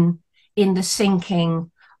been in the sinking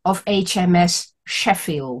of HMS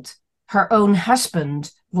Sheffield. Her own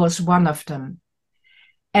husband was one of them.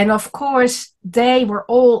 And of course, they were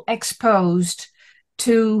all exposed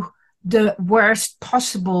to the worst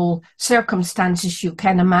possible circumstances you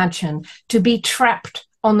can imagine, to be trapped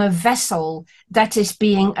on a vessel that is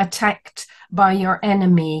being attacked by your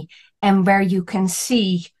enemy and where you can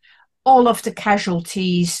see all of the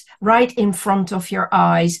casualties right in front of your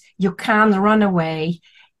eyes. You can't run away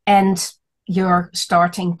and you're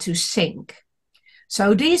starting to sink.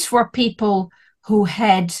 So these were people who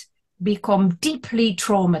had become deeply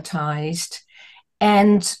traumatized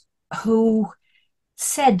and who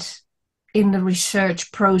said in the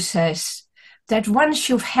research process that once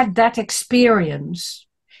you've had that experience,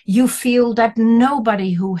 you feel that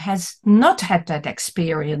nobody who has not had that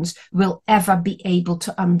experience will ever be able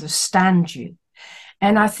to understand you.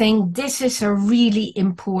 And I think this is a really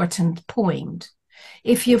important point.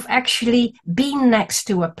 If you've actually been next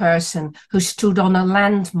to a person who stood on a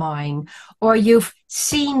landmine, or you've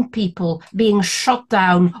seen people being shot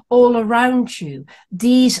down all around you,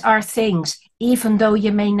 these are things, even though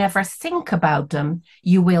you may never think about them,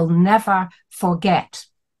 you will never forget.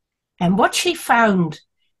 And what she found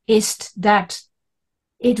is that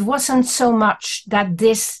it wasn't so much that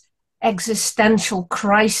this existential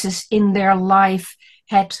crisis in their life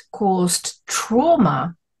had caused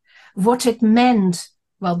trauma. What it meant,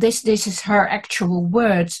 well, this is her actual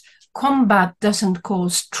words, combat doesn't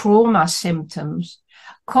cause trauma symptoms.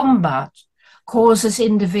 Combat causes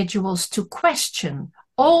individuals to question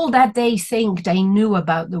all that they think they knew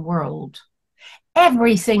about the world,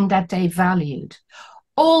 everything that they valued,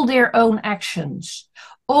 all their own actions,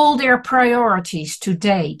 all their priorities to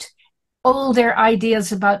date, all their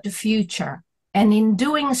ideas about the future. And in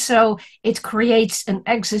doing so, it creates an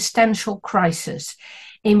existential crisis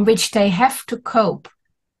in which they have to cope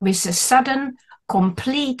with a sudden,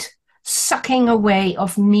 complete sucking away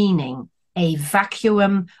of meaning, a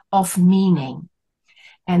vacuum of meaning.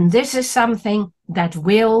 And this is something that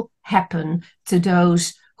will happen to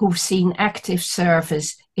those who've seen active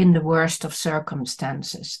service in the worst of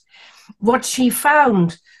circumstances. What she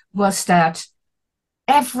found was that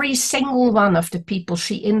every single one of the people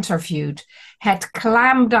she interviewed had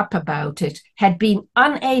clammed up about it, had been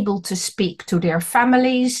unable to speak to their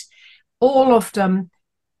families. All of them,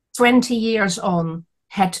 20 years on,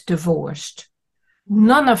 had divorced.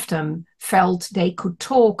 None of them felt they could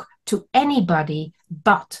talk to anybody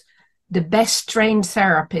but the best trained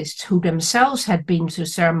therapists who themselves had been through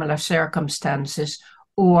similar circumstances,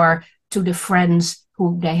 or to the friends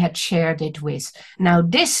who they had shared it with. Now,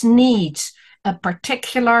 this needs a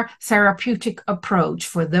particular therapeutic approach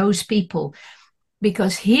for those people,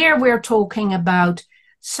 because here we're talking about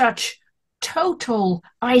such total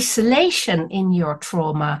isolation in your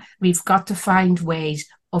trauma. We've got to find ways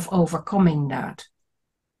of overcoming that.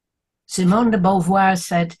 Simone de Beauvoir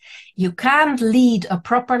said, "You can't lead a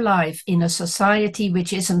proper life in a society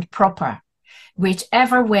which isn't proper.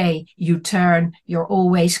 Whichever way you turn, you're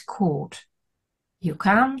always caught. You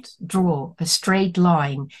can't draw a straight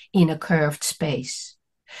line in a curved space."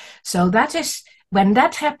 So that is, when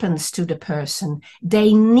that happens to the person,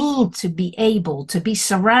 they need to be able to be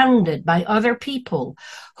surrounded by other people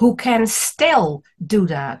who can still do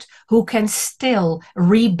that, who can still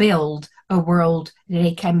rebuild a world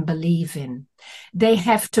they can believe in. They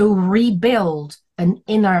have to rebuild an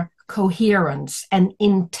inner coherence and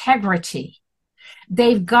integrity.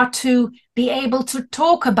 They've got to be able to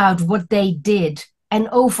talk about what they did and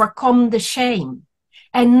overcome the shame,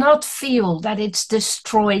 and not feel that it's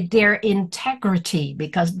destroyed their integrity,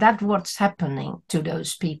 because that's what's happening to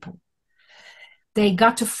those people. They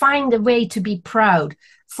got to find a way to be proud.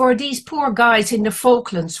 For these poor guys in the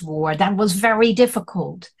Falklands War, that was very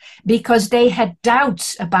difficult, because they had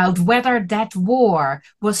doubts about whether that war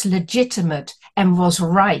was legitimate and was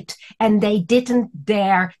right, and they didn't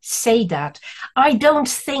dare say that. I don't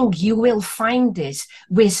think you will find this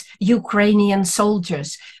with Ukrainian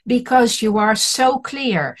soldiers, because you are so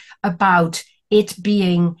clear about it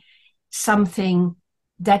being something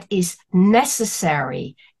that is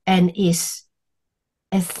necessary and is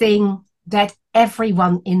a thing that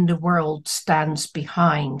everyone in the world stands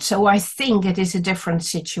behind. So I think it is a different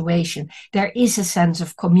situation. There is a sense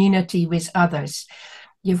of community with others.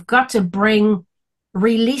 You've got to bring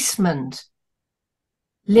releasement,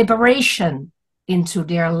 liberation into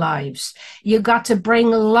their lives. You've got to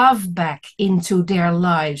bring love back into their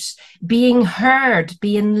lives, being heard,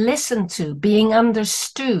 being listened to, being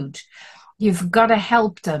understood. You've got to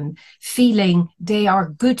help them feeling they are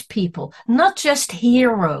good people, not just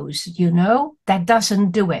heroes, that doesn't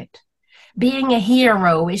do it. Being a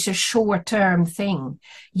hero is a short-term thing.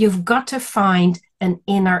 You've got to find an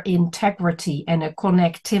inner integrity and a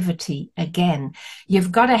connectivity again.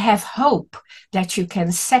 You've got to have hope that you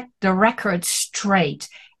can set the record straight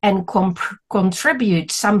and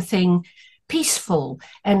contribute something peaceful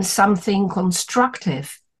and something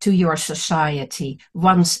constructive to your society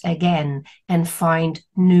once again, and find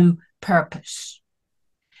new purpose.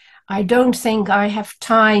 I don't think I have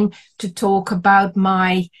time to talk about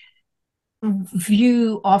my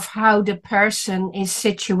view of how the person is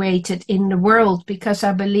situated in the world, because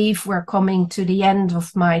I believe we're coming to the end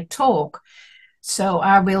of my talk. So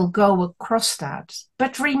I will go across that.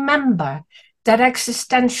 But remember that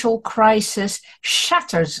existential crisis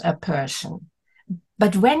shatters a person.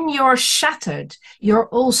 But when you're shattered, you're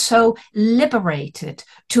also liberated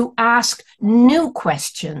to ask new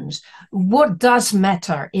questions. What does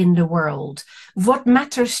matter in the world? What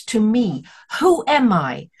matters to me? Who am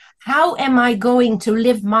I? How am I going to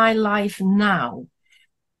live my life now?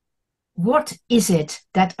 What is it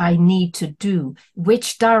that I need to do?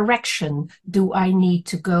 Which direction do I need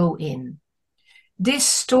to go in? This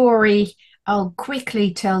story I'll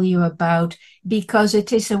quickly tell you about, because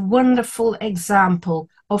it is a wonderful example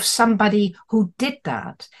of somebody who did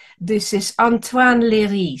that. This is Antoine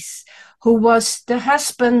Léris, who was the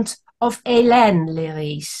husband of Hélène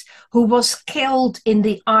Léris, who was killed in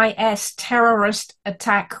the IS terrorist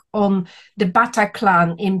attack on the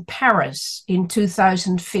Bataclan in Paris in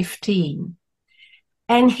 2015.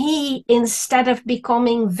 And he, instead of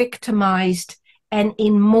becoming victimized and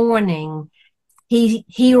in mourning,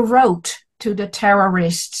 he wrote to the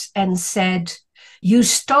terrorists and said, "You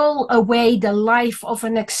stole away the life of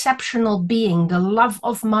an exceptional being, the love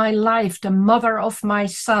of my life, the mother of my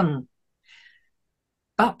son.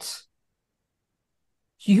 But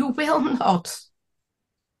you will not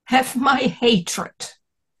have my hatred."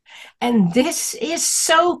 And this is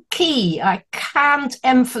so key. I can't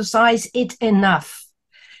emphasize it enough.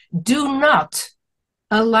 Do not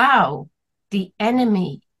allow the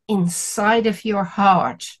enemy inside of your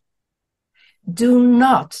heart. Do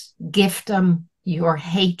not give them your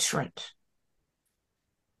hatred.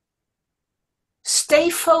 Stay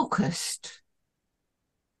focused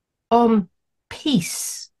on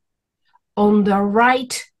peace, on the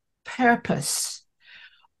right purpose,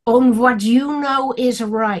 on what you know is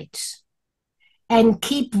right, and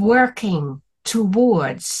keep working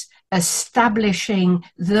towards establishing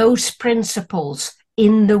those principles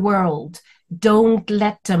in the world. Don't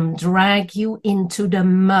let them drag you into the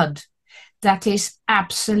mud. That is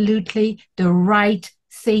absolutely the right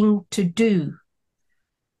thing to do.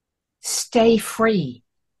 Stay free.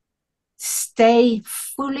 Stay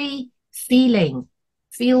fully feeling.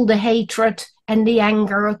 Feel the hatred and the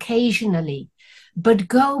anger occasionally, but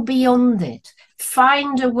go beyond it.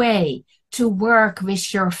 Find a way to work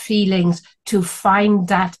with your feelings, to find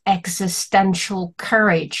that existential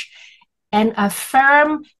courage and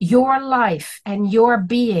affirm your life and your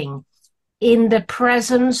being in the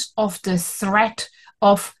presence of the threat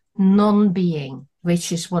of non-being,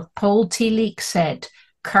 which is what Paul Tillich said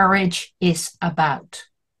courage is about.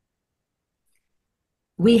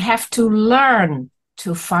 We have to learn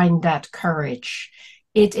to find that courage.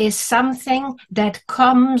 It is something that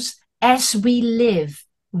comes as we live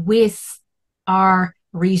with our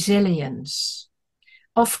resilience.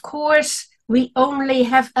 Of course, we only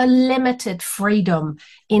have a limited freedom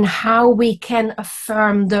in how we can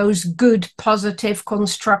affirm those good, positive,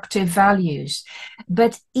 constructive values.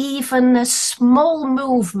 But even a small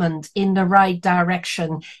movement in the right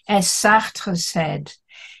direction, as Sartre said,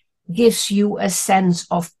 gives you a sense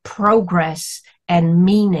of progress and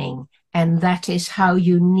meaning, and that is how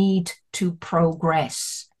you need to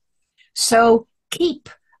progress. So keep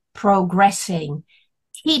progressing.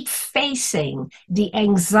 Keep facing the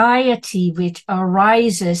anxiety which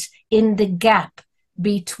arises in the gap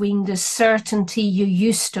between the certainty you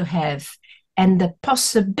used to have and the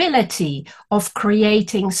possibility of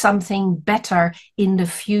creating something better in the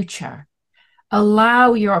future.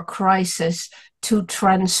 Allow your crisis to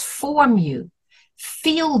transform you.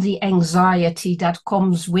 Feel the anxiety that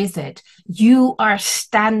comes with it. You are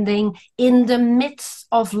standing in the midst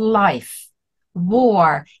of life.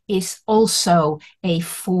 War is also a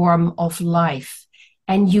form of life,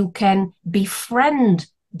 and you can befriend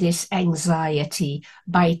this anxiety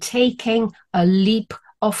by taking a leap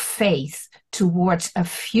of faith towards a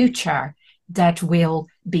future that will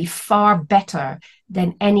be far better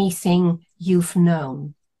than anything you've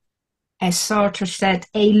known. As Sartre said,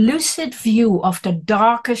 a lucid view of the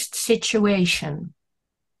darkest situation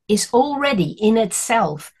is already in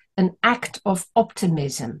itself an act of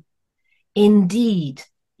optimism. Indeed,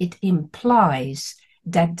 it implies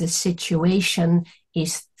that the situation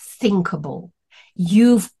is thinkable.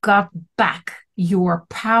 You've got back your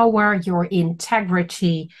power, your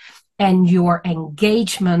integrity, and your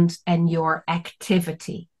engagement and your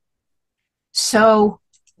activity. So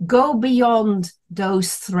go beyond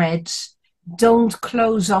those threads. Don't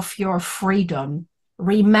close off your freedom.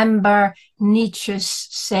 Remember Nietzsche's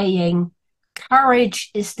saying,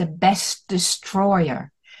 courage is the best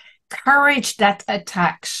destroyer. Courage that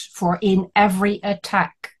attacks, for in every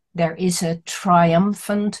attack there is a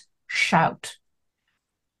triumphant shout.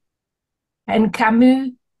 And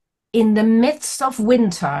Camus, in the midst of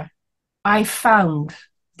winter, I found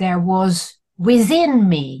there was within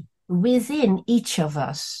me, within each of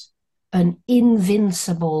us, an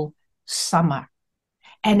invincible summer.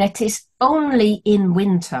 And it is only in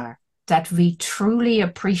winter that we truly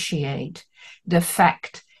appreciate the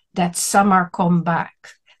fact that summers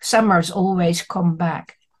always come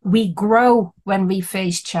back. We grow when we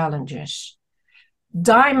face challenges.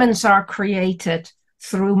 Diamonds are created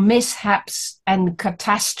through mishaps and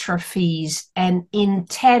catastrophes and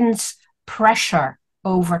intense pressure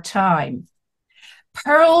over time.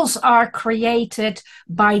 Pearls are created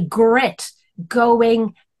by grit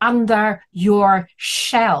going under your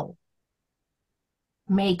shell.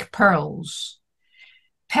 Make pearls.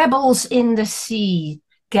 Pebbles in the sea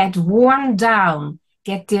get worn down,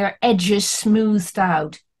 get their edges smoothed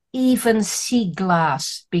out. Even sea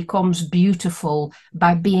glass becomes beautiful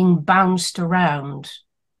by being bounced around.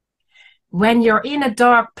 When you're in a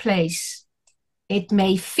dark place, it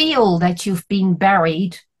may feel that you've been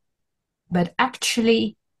buried, but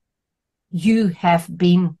actually you have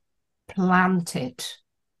been planted.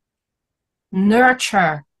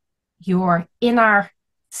 Nurture your inner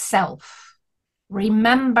self.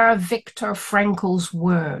 Remember Viktor Frankl's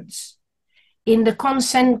words. In the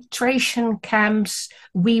concentration camps,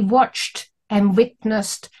 we watched and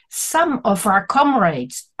witnessed some of our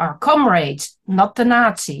comrades, not the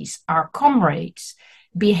Nazis, our comrades,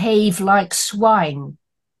 behave like swine,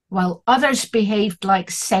 while others behaved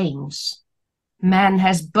like saints. Man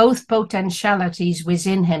has both potentialities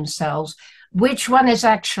within himself. Which one is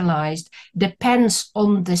actualized depends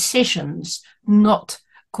on decisions, not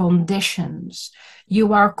conditions.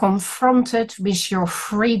 You are confronted with your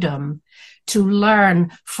freedom to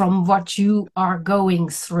learn from what you are going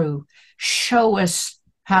through. Show us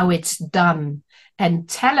how it's done and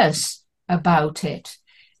tell us about it.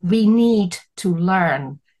 We need to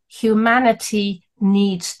learn. Humanity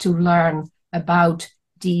needs to learn about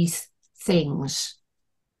these things.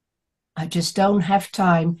 I just don't have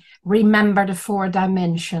time. Remember the 4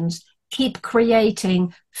 dimensions. Keep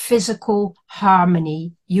creating physical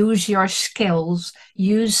harmony. Use your skills.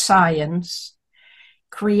 Use science.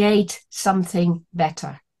 Create something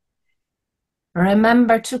better.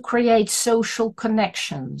 Remember to create social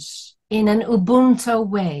connections in an Ubuntu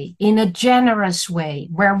way, in a generous way,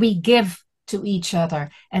 where we give to each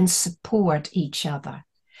other and support each other.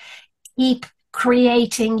 Keep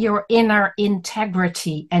creating your inner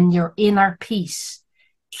integrity and your inner peace.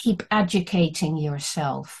 Keep educating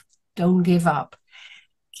yourself. Don't give up.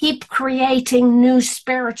 Keep creating new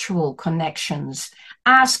spiritual connections.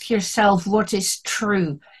 Ask yourself what is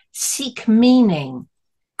true. Seek meaning.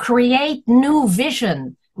 Create new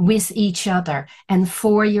vision with each other and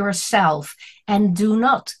for yourself. And do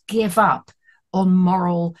not give up on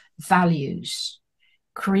moral values.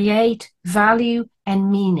 Create value and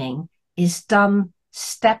meaning is done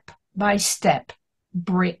step by step,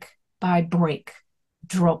 brick by brick,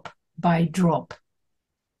 drop by drop.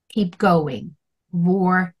 Keep going.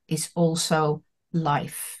 War is also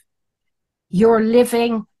life. You're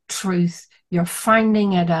living truth. You're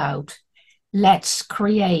finding it out. Let's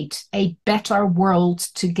create a better world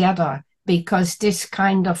together, because this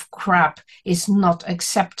kind of crap is not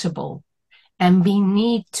acceptable. And we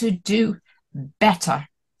need to do better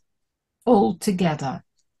all together.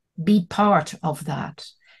 Be part of that.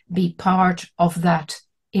 Be part of that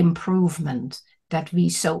improvement that we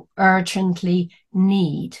so urgently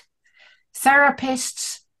need.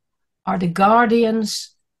 Therapists are the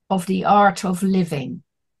guardians of the art of living.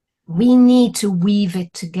 We need to weave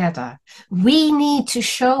it together. We need to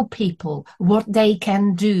show people what they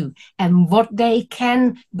can do and what they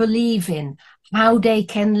can believe in, how they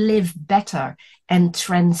can live better and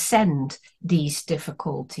transcend these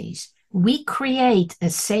difficulties. We create a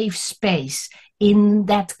safe space. In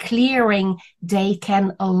that clearing, they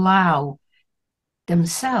can allow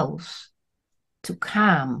themselves to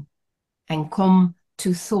calm and come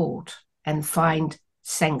to thought and find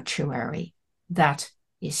sanctuary. That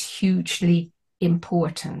is hugely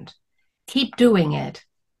important. Keep doing it.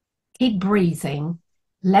 Keep breathing.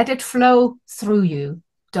 Let it flow through you.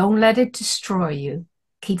 Don't let it destroy you.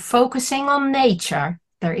 Keep focusing on nature.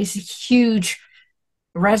 There is a huge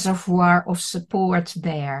reservoir of support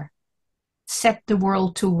there. Set the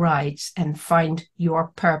world to rights and find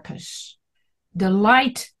your purpose. The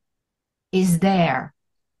light is there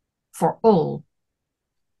for all,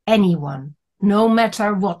 anyone, no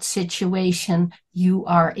matter what situation you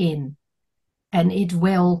are in, and it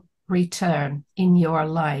will return in your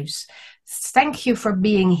lives. Thank you for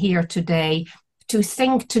being here today to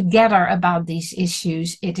think together about these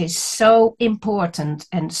issues. It is so important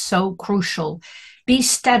and so crucial. Be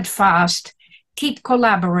steadfast, keep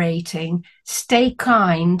collaborating, stay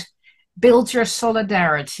kind, build your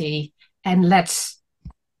solidarity, and let's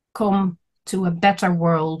come to a better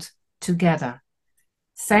world together.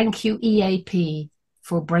 Thank you, EAP,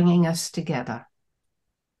 for bringing us together.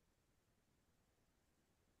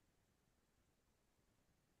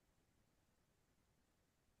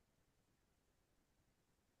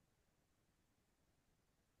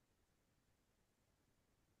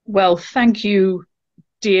 Well, thank you,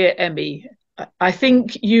 dear Emmy. I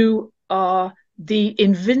think you are the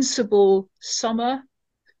invincible summer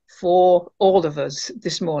for all of us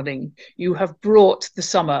this morning. You have brought the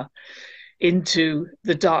summer into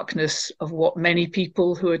the darkness of what many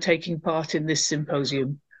people who are taking part in this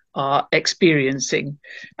symposium are experiencing.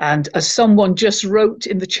 And as someone just wrote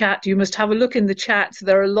in the chat, you must have a look in the chat.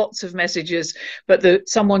 There are lots of messages, but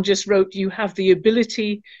someone just wrote, you have the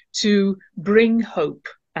ability to bring hope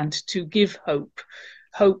and to give hope,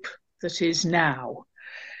 hope that is now.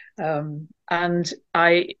 And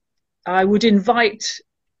I would invite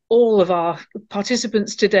all of our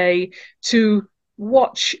participants today to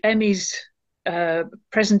watch Emmy's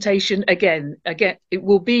presentation again. It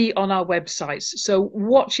will be on our websites, so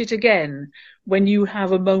watch it again when you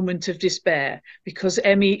have a moment of despair, because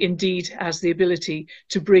Emmy indeed has the ability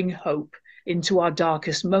to bring hope into our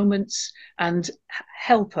darkest moments and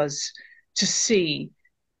help us to see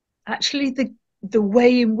actually the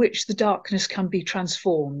way in which the darkness can be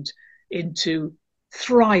transformed into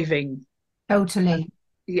thriving. Totally.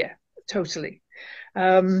 Yeah, totally.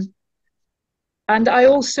 And I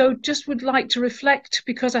also just would like to reflect,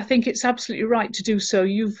 because I think it's absolutely right to do so.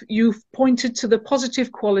 You've pointed to the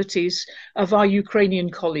positive qualities of our Ukrainian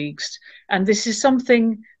colleagues, and this is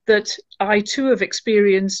something that I too have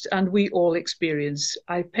experienced, and we all experience.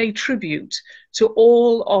 I pay tribute to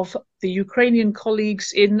all of the Ukrainian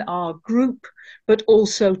colleagues in our group, but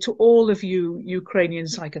also to all of you Ukrainian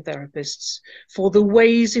psychotherapists for the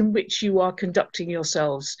ways in which you are conducting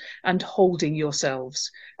yourselves and holding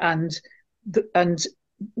yourselves, and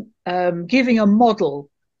giving a model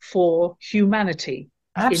for humanity.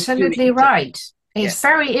 Absolutely right. It's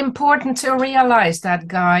very important to realize that,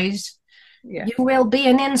 guys. Yeah. You will be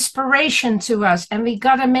an inspiration to us, and we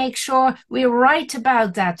got to make sure we write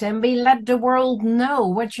about that and we let the world know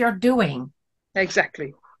what you're doing.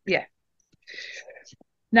 Exactly. Yeah.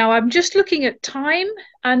 Now, I'm just looking at time,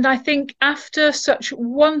 and I think after such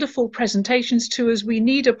wonderful presentations to us, we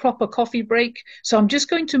need a proper coffee break. So I'm just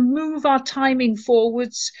going to move our timing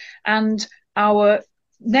forwards, and our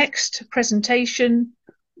next presentation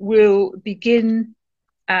will begin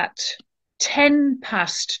at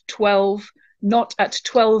 12:10, not at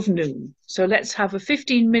 12 noon. So let's have a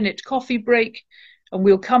 15-minute coffee break, and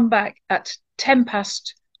we'll come back at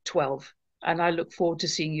 12:10. And I look forward to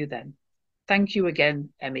seeing you then. Thank you again,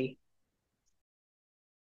 Emmy.